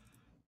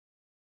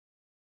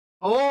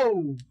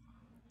 Oh!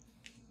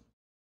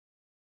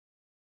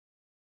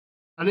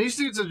 And these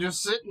dudes are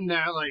just sitting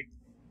there like...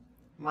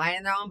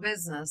 Minding their own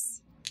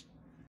business.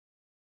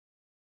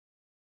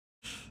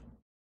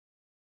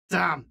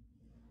 Damn.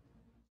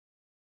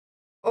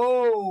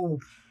 Oh.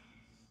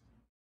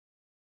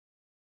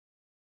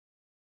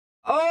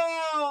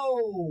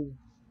 Oh.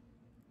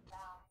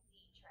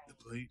 The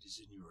blade is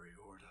in your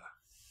aorta.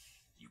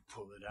 You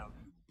pull it out,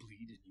 you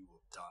bleed, and you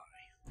will die.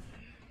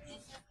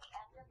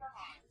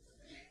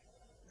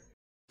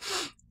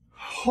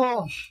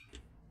 Oh.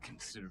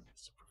 Consider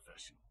this a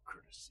professional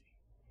courtesy.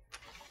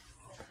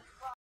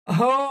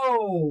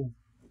 Oh.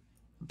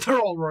 They're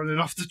all running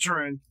off the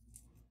train.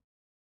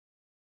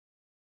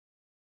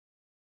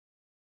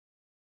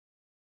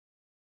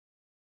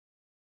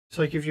 It's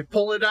like, if you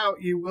pull it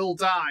out, you will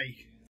die.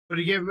 But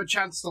he gave him a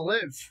chance to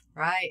live.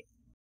 Right.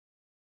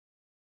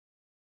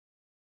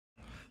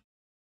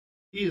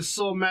 He is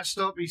so messed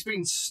up. He's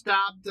been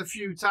stabbed a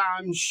few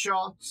times,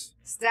 shot.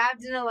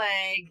 Stabbed in the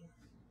leg.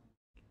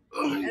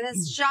 And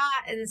then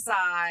shot in the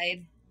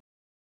side.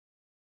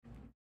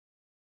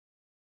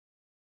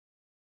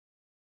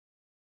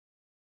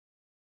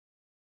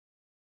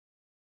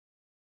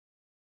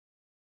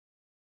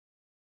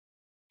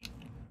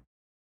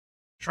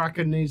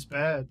 tracking these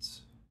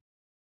birds.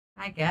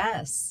 I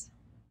guess.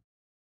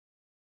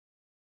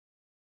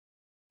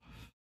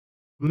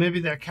 Maybe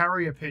they're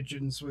carrier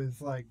pigeons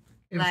with, like,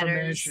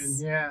 information.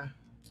 Letters. Yeah.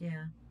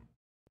 Yeah.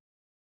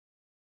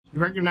 You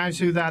recognize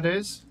who that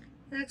is?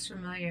 Looks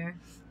familiar.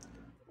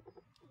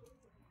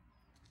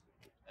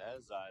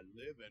 As I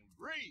live and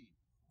breathe,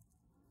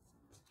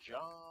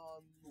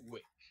 John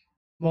Wick.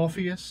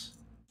 Morpheus?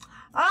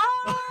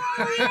 Oh,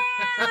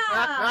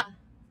 yeah!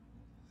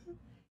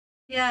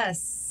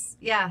 Yes.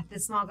 Yeah, the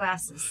small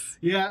glasses.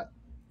 Yeah.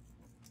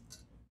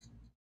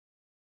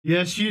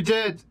 Yes, you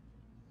did.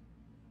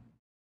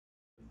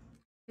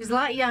 He's a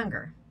lot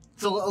younger.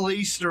 It's a little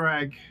Easter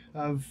egg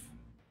of...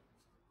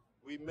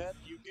 We met,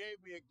 you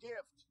gave me a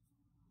gift.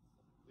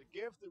 The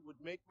gift that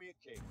would make me a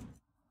king.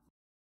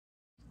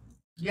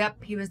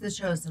 Yep, he was the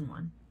chosen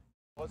one.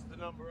 What's the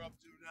number up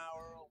to now,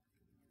 Earl?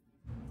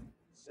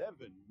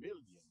 $7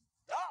 million.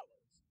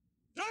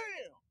 Damn!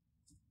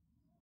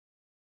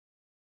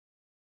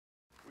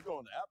 We're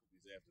going to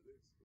Applebee's after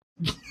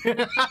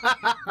this.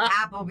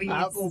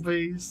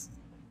 Applebee's.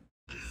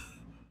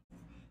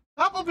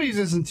 Applebee's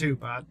isn't too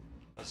bad.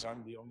 Because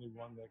I'm the only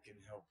one that can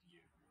help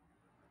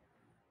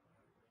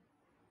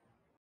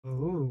you.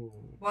 Ooh.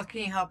 What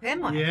can you help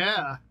him with?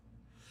 Yeah.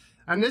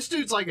 And this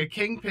dude's like a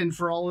kingpin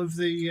for all of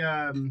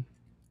the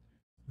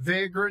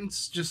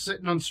vagrants just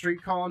sitting on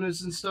street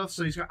corners and stuff,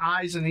 so he's got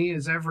eyes and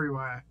ears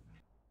everywhere.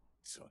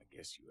 So I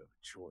guess you have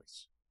a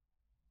choice.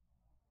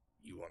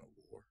 You want a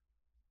war?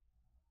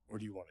 Or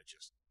do you want to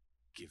just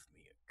give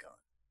me a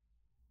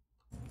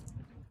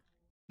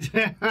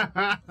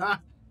gun?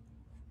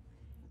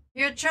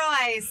 Your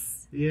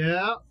choice.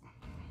 Yeah.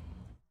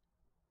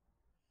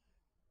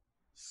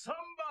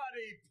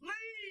 Somebody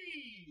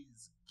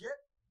please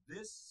get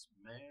this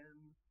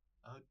man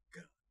a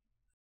gun.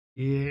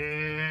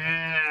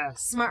 Yeah.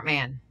 Smart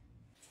man.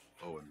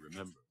 Oh, and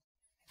remember,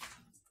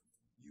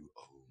 you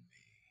owe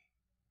me.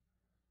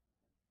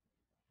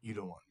 You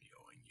don't want me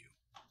owing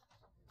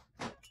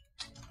you.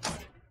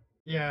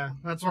 Yeah,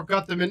 that's what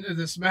got them into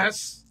this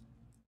mess.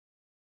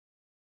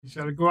 He's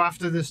got to go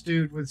after this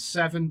dude with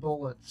 7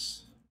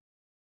 bullets.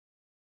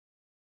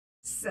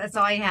 That's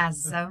all he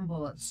has, 7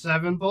 bullets.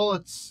 7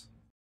 bullets.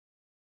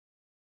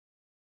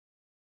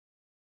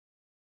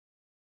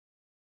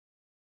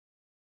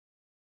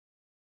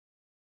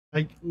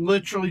 Like,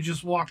 literally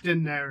just walked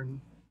in there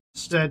and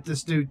stared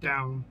this dude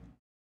down.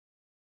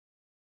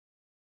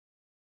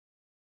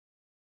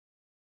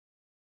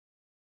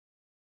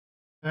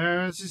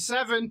 There's his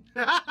 7.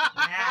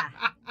 Yeah.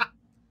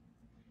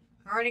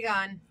 Already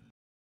gone.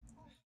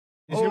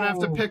 He's gonna have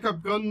to Oh. pick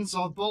up guns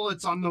or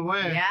bullets on the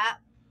way. Yeah.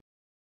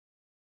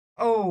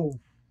 Oh.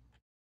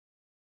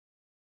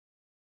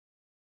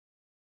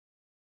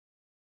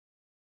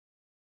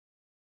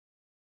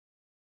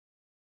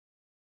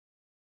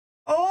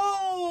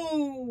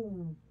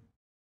 Oh.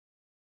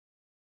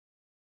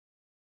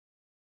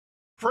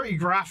 Pretty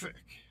graphic.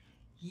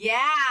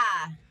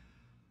 Yeah.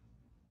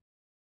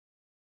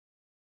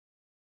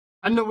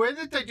 And the way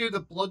that they do the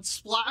blood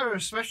splatter,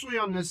 especially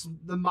on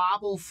the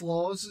marble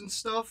floors and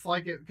stuff,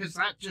 like it, because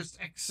that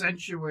just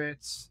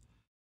accentuates.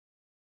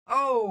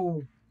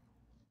 Oh.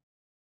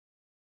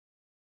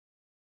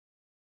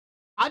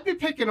 I'd be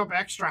picking up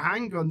extra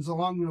handguns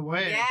along the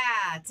way.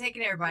 Yeah,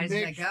 taking everybody's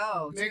Make- gonna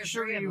go. Make 2 or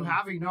sure 3 of you them.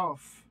 have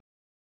enough.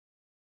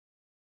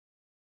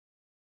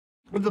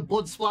 With the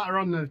blood splatter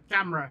on the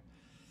camera.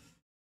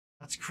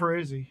 That's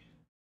crazy.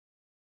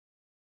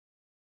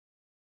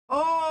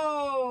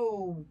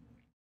 Oh.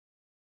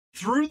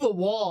 Through the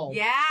wall.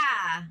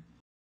 Yeah.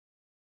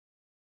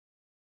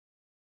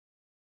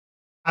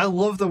 I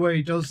love the way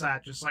he does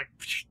that. Just like...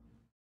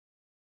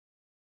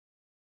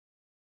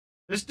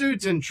 This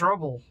dude's in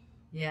trouble.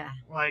 Yeah.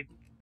 Like...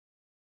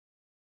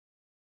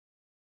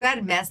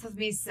 That messed with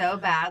me so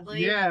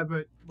badly. Yeah,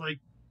 but, like...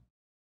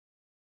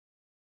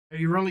 Are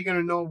you really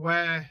gonna know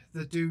where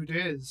the dude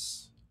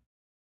is?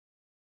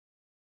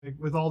 Like,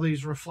 with all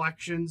these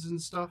reflections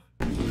and stuff?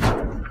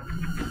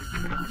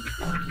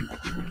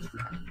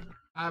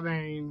 I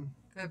mean...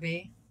 Could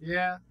be.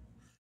 Yeah.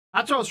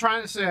 That's what I was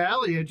trying to say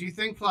earlier. Do you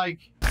think, like,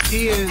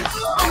 he is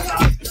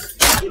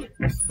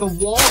the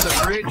wall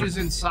that rages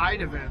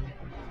inside of him?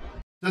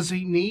 Does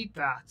he need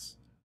that?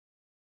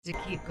 To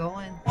keep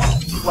going.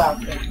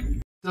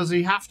 Does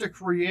he have to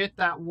create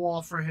that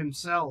wall for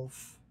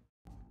himself?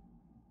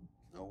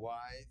 No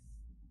wife,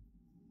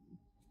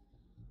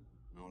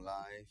 no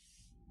life,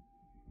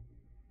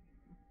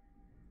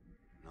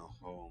 no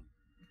home.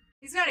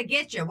 He's gonna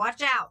get you.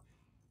 Watch out.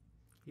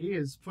 He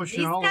is pushing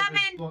He's all of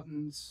coming. his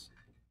buttons.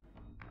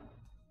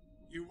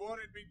 You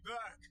wanted me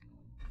back.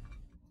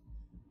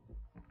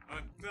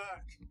 I'm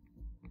back.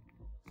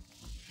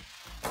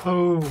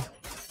 Oh.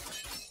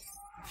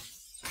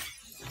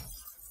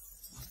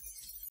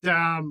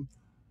 Damn.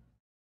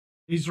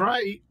 He's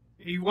right.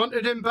 He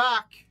wanted him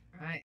back.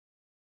 Right.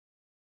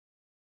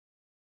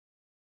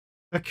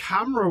 The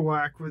camera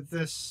work with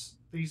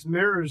these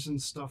mirrors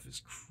and stuff is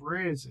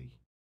crazy.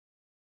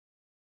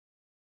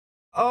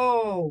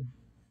 Oh.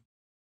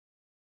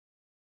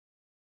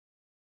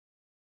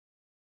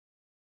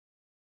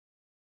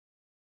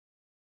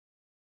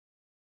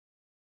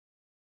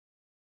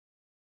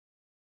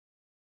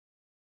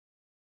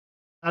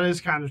 That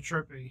is kind of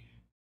trippy.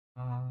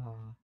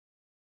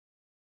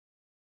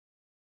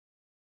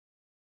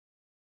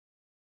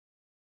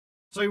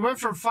 So he went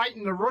from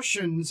fighting the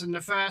Russians in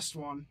the first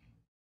one,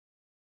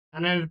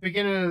 and then at the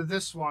beginning of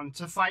this one,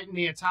 to fighting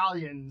the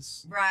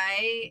Italians.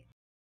 Right.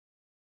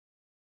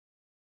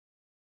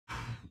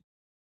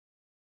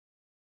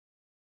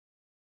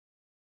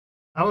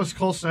 That was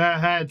close to her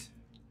head.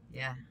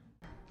 Yeah.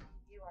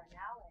 You are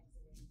now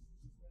exiting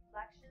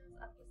Reflections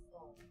of the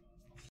Soul.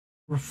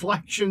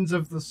 Reflections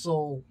of the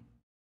Soul.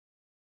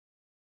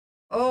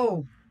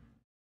 Oh.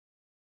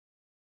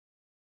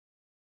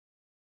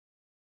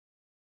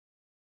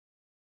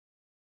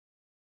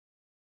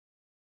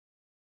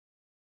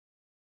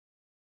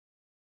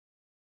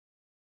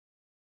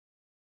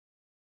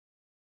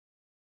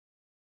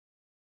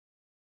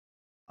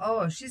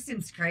 Oh, she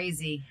seems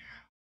crazy.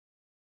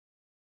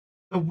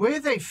 The way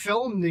they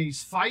film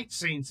these fight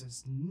scenes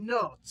is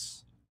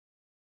nuts.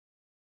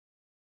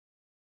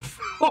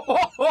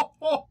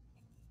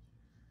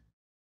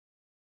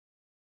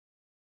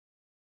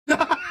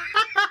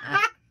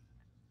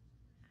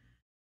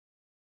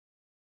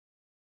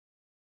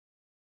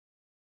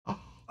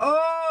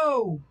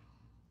 Oh!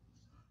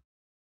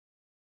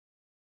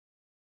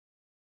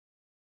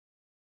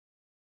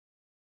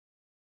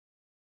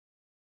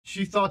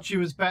 She thought she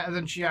was better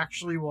than she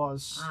actually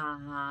was.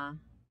 Uh-huh.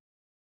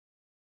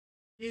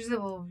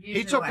 Usually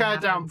He took her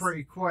down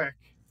pretty quick.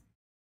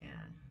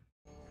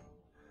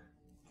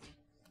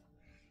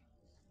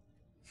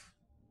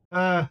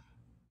 Yeah.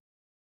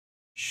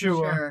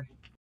 Sure.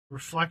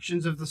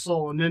 Reflections of the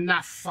Soul. And then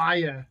that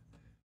fire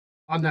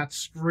on that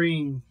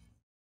screen.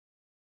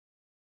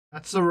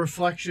 That's the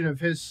reflection of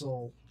his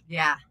soul.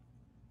 Yeah.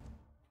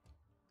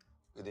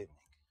 Good evening.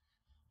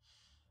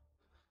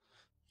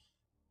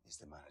 Is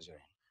the manager in?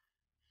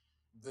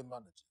 The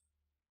manager.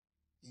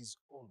 He's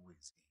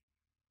always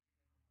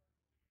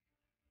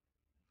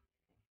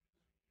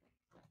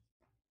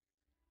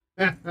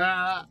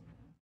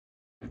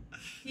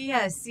He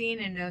has seen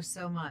and knows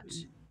so much.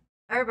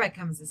 Everybody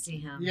comes to see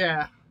him.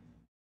 Yeah.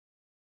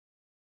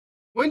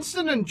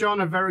 Winston and John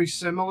are very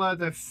similar.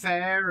 They're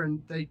fair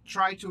and they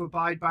try to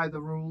abide by the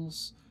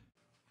rules.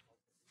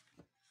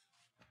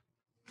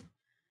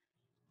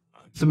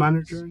 The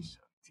manager in?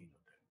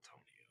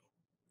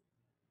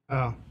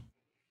 Oh.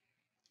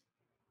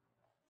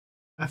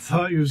 I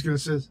thought he was going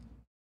to say,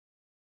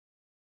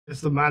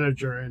 it's the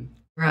manager in.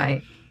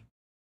 Right.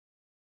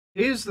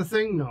 Here's the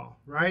thing, though,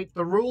 right?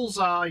 The rules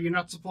are you're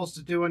not supposed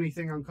to do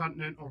anything on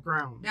continental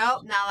ground.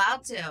 Nope, not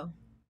allowed to.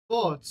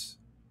 But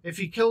if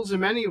he kills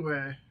him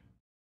anywhere,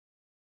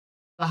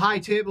 the high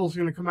table's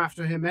going to come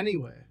after him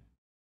anyway.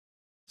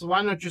 So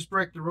why not just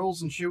break the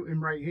rules and shoot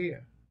him right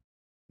here?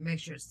 Make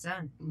sure it's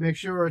done. Make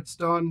sure it's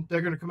done.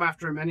 They're going to come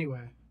after him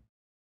anyway.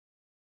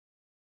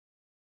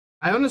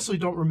 I honestly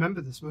don't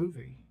remember this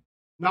movie.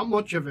 Not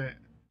much of it.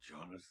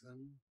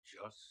 Jonathan,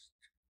 just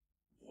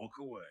walk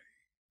away.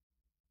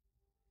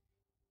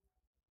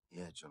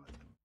 Yeah,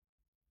 Jonathan.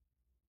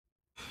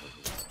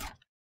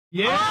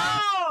 Yeah!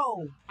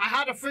 Oh! I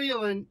had a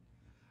feeling.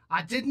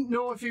 I didn't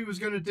know if he was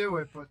going to do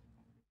it, but...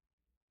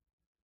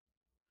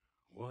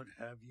 What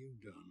have you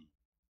done?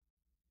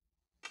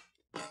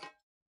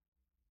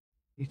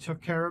 He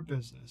took care of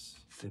business.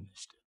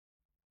 Finished it.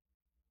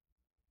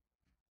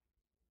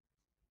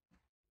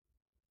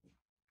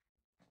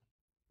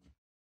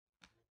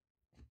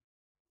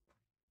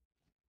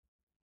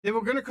 They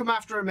were going to come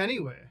after him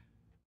anyway.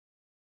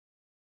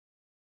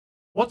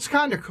 What's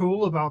kind of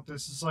cool about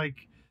this is,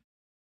 like,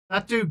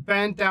 that dude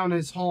burned down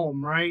his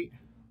home, right?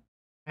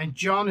 And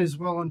John is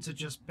willing to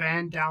just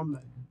burn down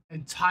the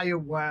entire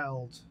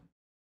world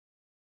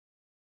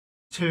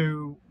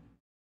to...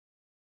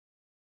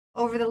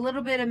 Over the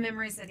little bit of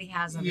memories that he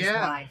has of his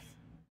life.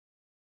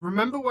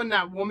 Remember when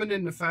that woman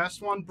in the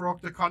first one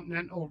broke the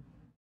continental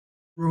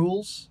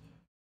rules?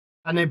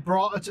 And they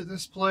brought her to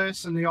this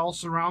place and they all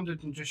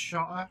surrounded and just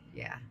shot her?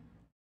 Yeah.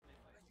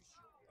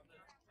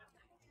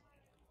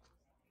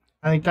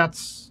 I think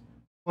that's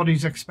what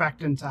he's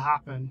expecting to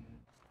happen.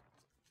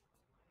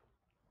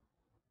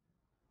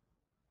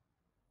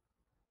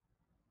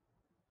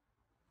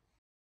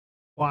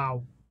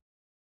 Wow.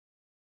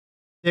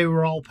 They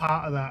were all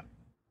part of that.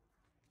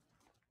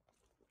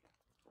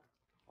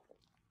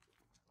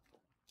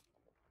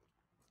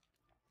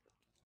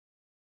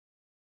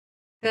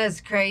 That's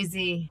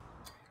crazy.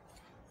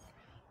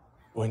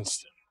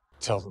 Winston,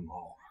 tell them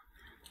all.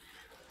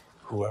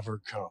 Whoever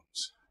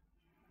comes,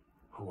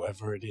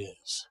 whoever it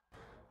is,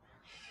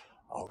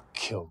 I'll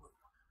kill them.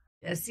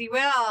 Yes, he will.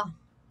 Of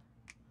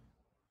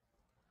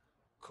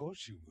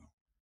course you will.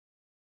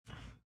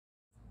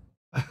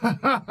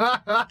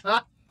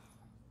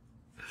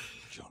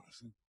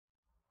 Jonathan.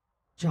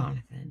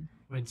 Jonathan.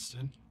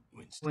 Winston.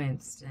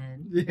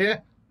 Winston. Yeah.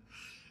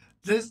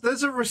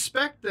 There's a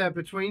respect there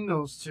between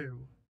those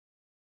two.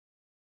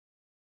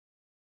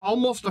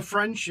 Almost a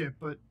friendship,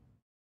 but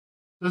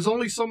there's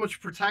only so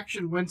much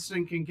protection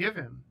Winston can give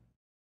him.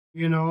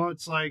 You know,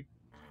 it's like...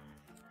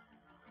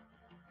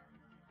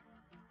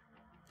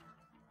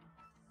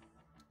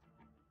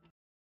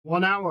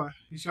 1 hour.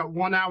 He's got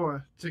 1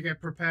 hour to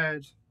get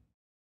prepared.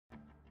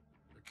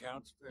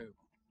 Accounts payable.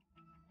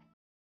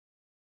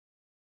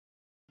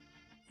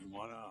 You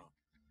wanna...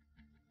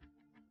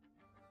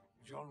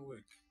 John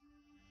Wick.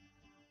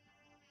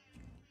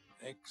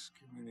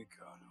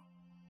 Excommunicado.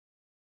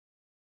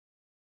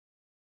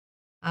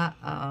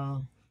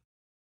 Uh-oh.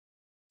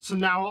 So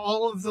now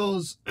all of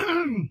those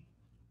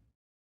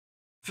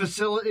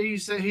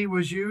facilities that he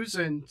was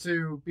using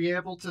to be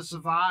able to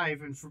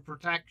survive and for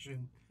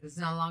protection It's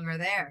no longer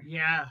there.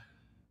 Yeah.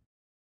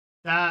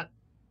 That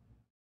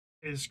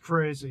is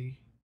crazy.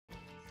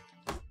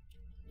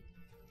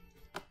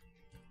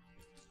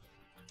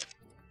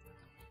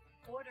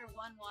 Order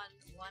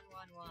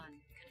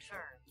 11111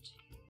 confirmed.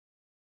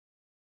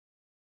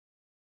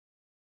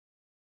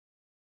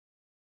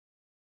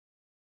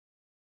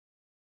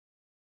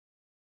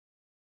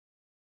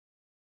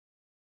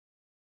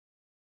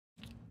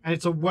 And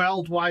it's a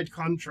worldwide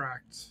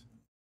contract.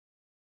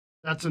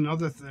 That's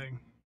another thing.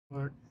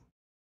 Like,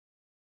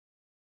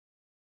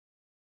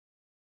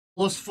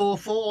 plus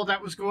 4-4,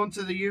 that was going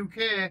to the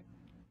UK.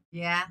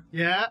 Yeah.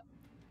 Yeah.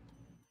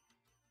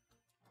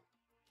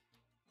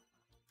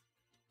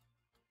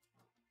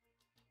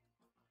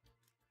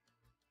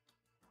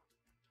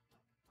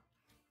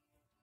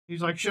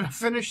 He's like, should I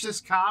finish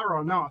this car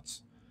or not?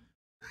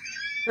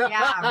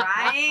 Yeah,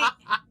 right?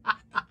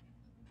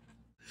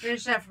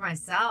 Finish that for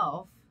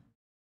myself.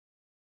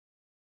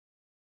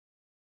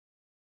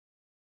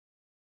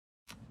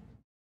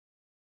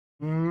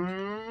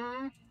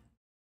 Mm.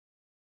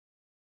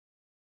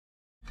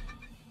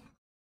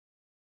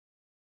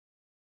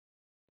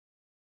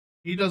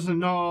 He doesn't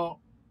know.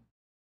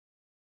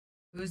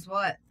 Who's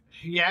what?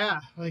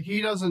 Yeah, like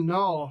he doesn't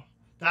know.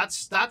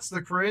 That's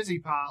the crazy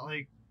part.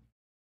 Like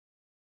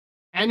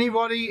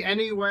anybody,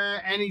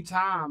 anywhere,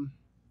 anytime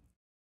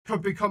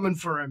could be coming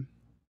for him.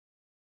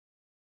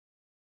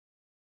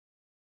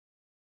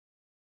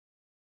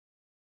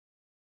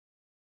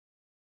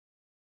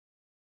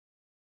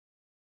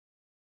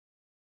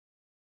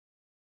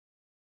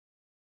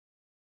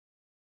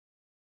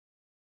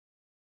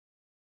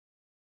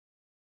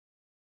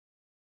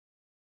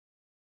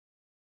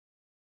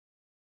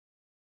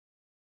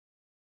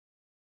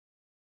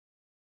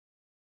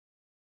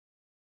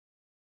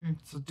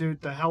 It's the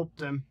dude that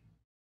helped him.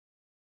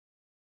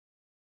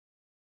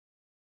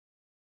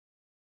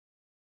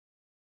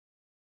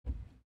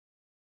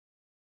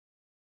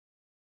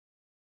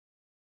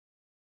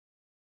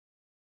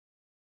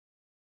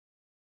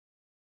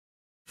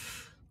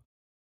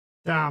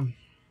 Damn.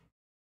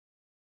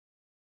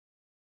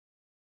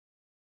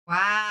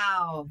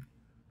 Wow.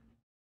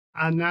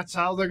 And that's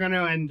how they're going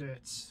to end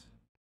it.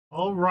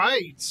 All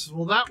right.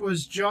 Well, that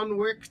was John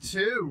Wick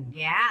 2.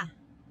 Yeah.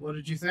 What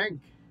did you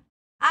think?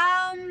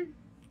 It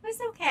was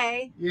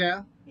okay.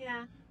 Yeah.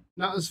 Yeah.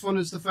 Not as fun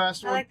as the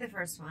first I one? like the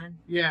first one.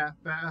 Yeah,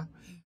 better.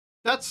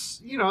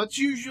 That's, it's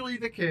usually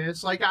the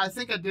case. Like, I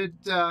think I did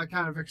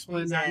kind of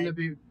explain that in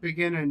the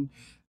beginning.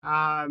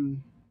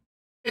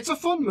 It's a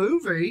fun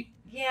movie.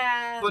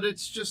 Yeah. But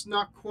it's just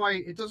not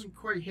quite, it doesn't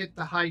quite hit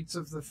the heights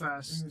of the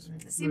first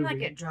It seemed movie.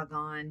 like it drug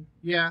on.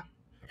 Yeah.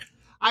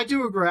 I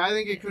do agree. I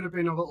think it could have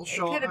been a little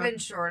shorter. It could have been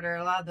shorter.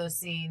 A lot of those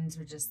scenes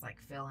were just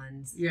like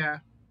fill-ins.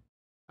 Yeah.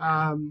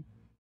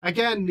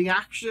 Again, the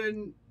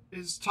action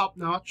is top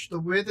notch.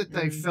 The way that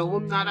they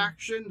film that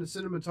action, the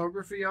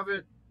cinematography of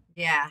it,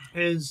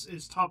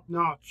 is top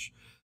notch.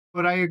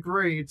 But I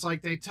agree. It's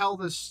like they tell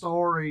this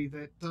story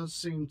that does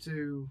seem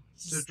to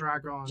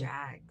drag on.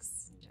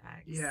 Jags.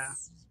 Yeah.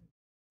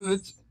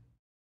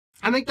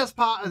 I think that's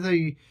part of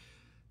the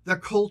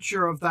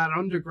culture of that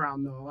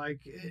underground, though. Like,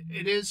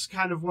 it is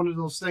kind of one of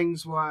those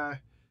things where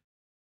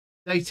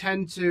they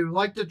tend to,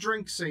 like the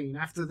drink scene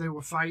after they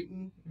were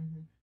fighting,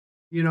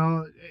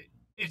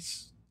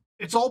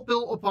 it's all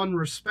built upon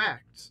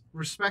respect.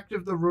 Respect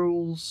of the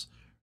rules,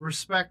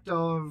 respect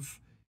of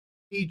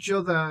each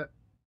other,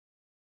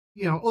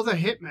 other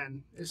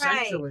hitmen,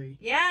 essentially.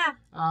 Right.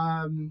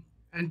 Yeah.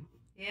 And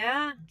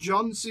yeah,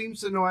 John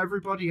seems to know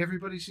everybody.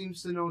 Everybody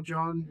seems to know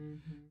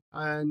John.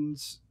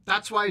 And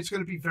that's why it's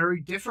going to be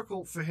very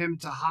difficult for him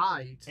to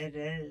hide. It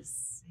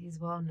is. He's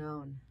well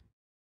known.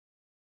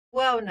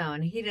 Well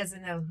known. He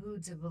doesn't know who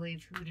to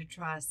believe, who to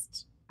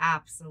trust.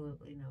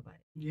 Absolutely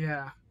nobody.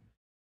 Yeah.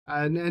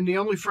 And the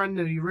only friend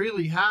that he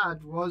really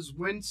had was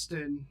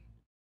Winston,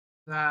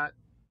 that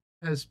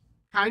has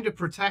kind of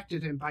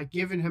protected him by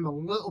giving him a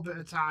little bit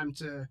of time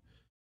to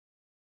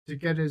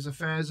get his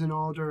affairs in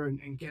order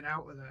and get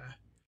out of there.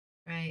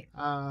 Right.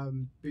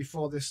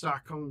 Before they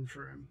start coming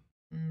for him.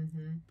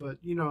 But,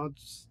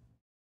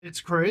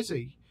 it's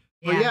crazy.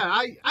 But yeah,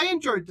 I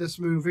enjoyed this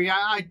movie.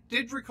 I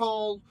did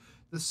recall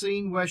the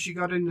scene where she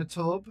got in the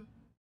tub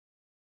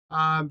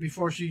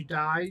before she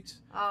died.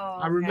 Oh,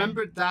 okay. I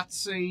remembered that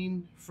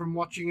scene from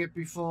watching it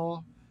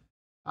before.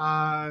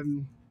 There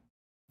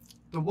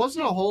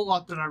wasn't a whole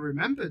lot that I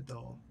remembered,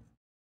 though.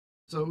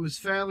 So it was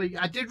fairly...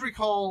 I did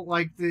recall,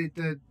 like,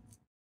 the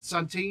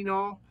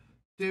Santino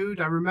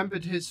dude. I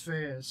remembered his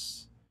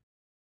face.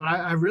 But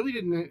I really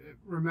didn't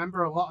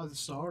remember a lot of the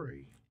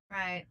story.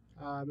 Right.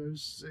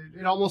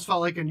 It almost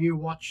felt like a new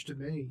watch to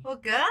me. Well,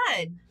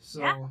 good.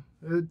 So Yeah.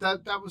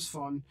 that was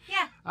fun.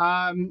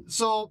 Yeah.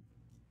 So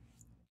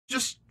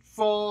just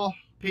for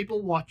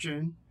people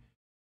watching,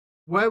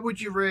 where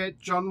would you rate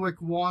John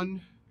Wick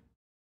 1?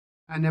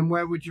 And then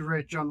where would you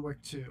rate John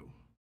Wick 2?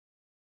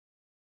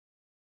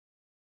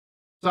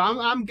 So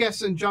I'm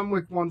guessing John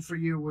Wick 1 for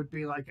you would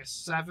be like a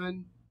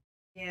 7.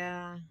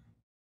 Yeah.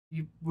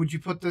 Would you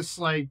put this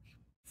like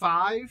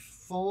 5,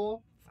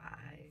 4?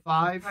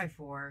 5? Probably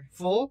 4.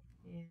 4?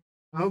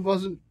 Yeah. It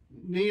wasn't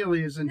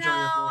nearly as enjoyable.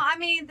 No, I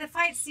mean, the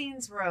fight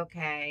scenes were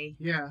okay.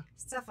 Yeah.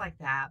 Stuff like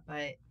that,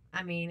 but,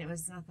 I mean, it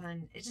was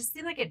nothing. It just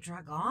seemed like it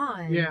drug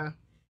on. Yeah.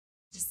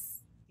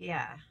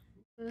 Yeah.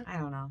 I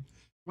don't know.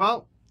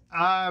 Well,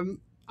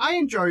 I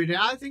enjoyed it.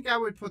 I think I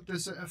would put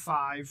this at a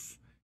 5.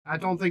 I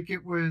don't think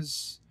it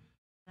was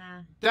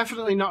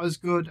definitely not as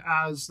good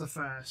as the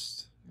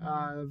first.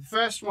 The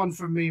first one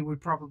for me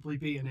would probably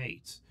be an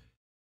 8.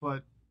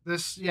 But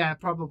this,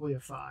 probably a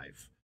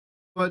 5.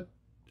 But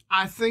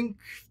I think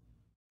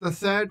the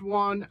third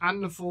one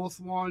and the fourth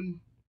one,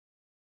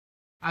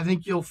 I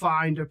think you'll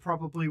find are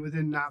probably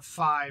within that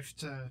 5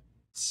 to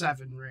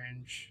 7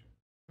 range.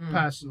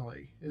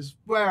 Personally, is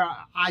where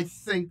I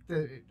think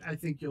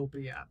you'll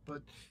be at.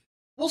 But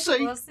we'll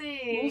see. We'll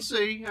see. We'll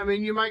see. I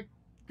mean, you might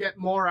get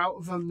more out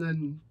of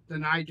them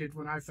than I did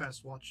when I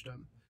first watched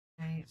them.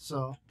 Right.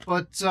 So,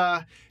 but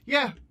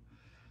yeah,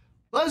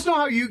 let us know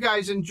how you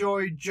guys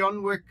enjoyed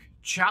John Wick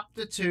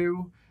Chapter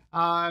 2.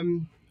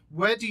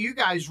 Where do you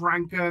guys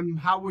rank them?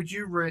 How would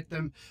you rate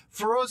them?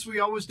 For us,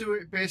 we always do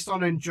it based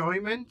on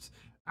enjoyment,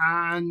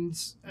 and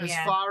as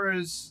far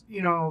as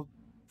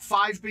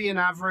 5 being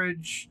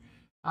average,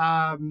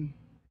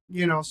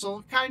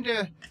 so kind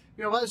of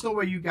let us know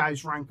where you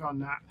guys rank on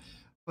that.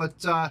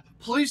 But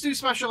please do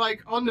smash a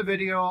like on the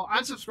video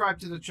and subscribe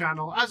to the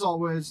channel. As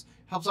always,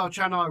 helps our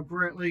channel out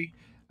greatly,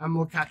 and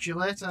we'll catch you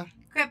later.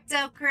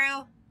 Crypto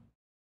Crew.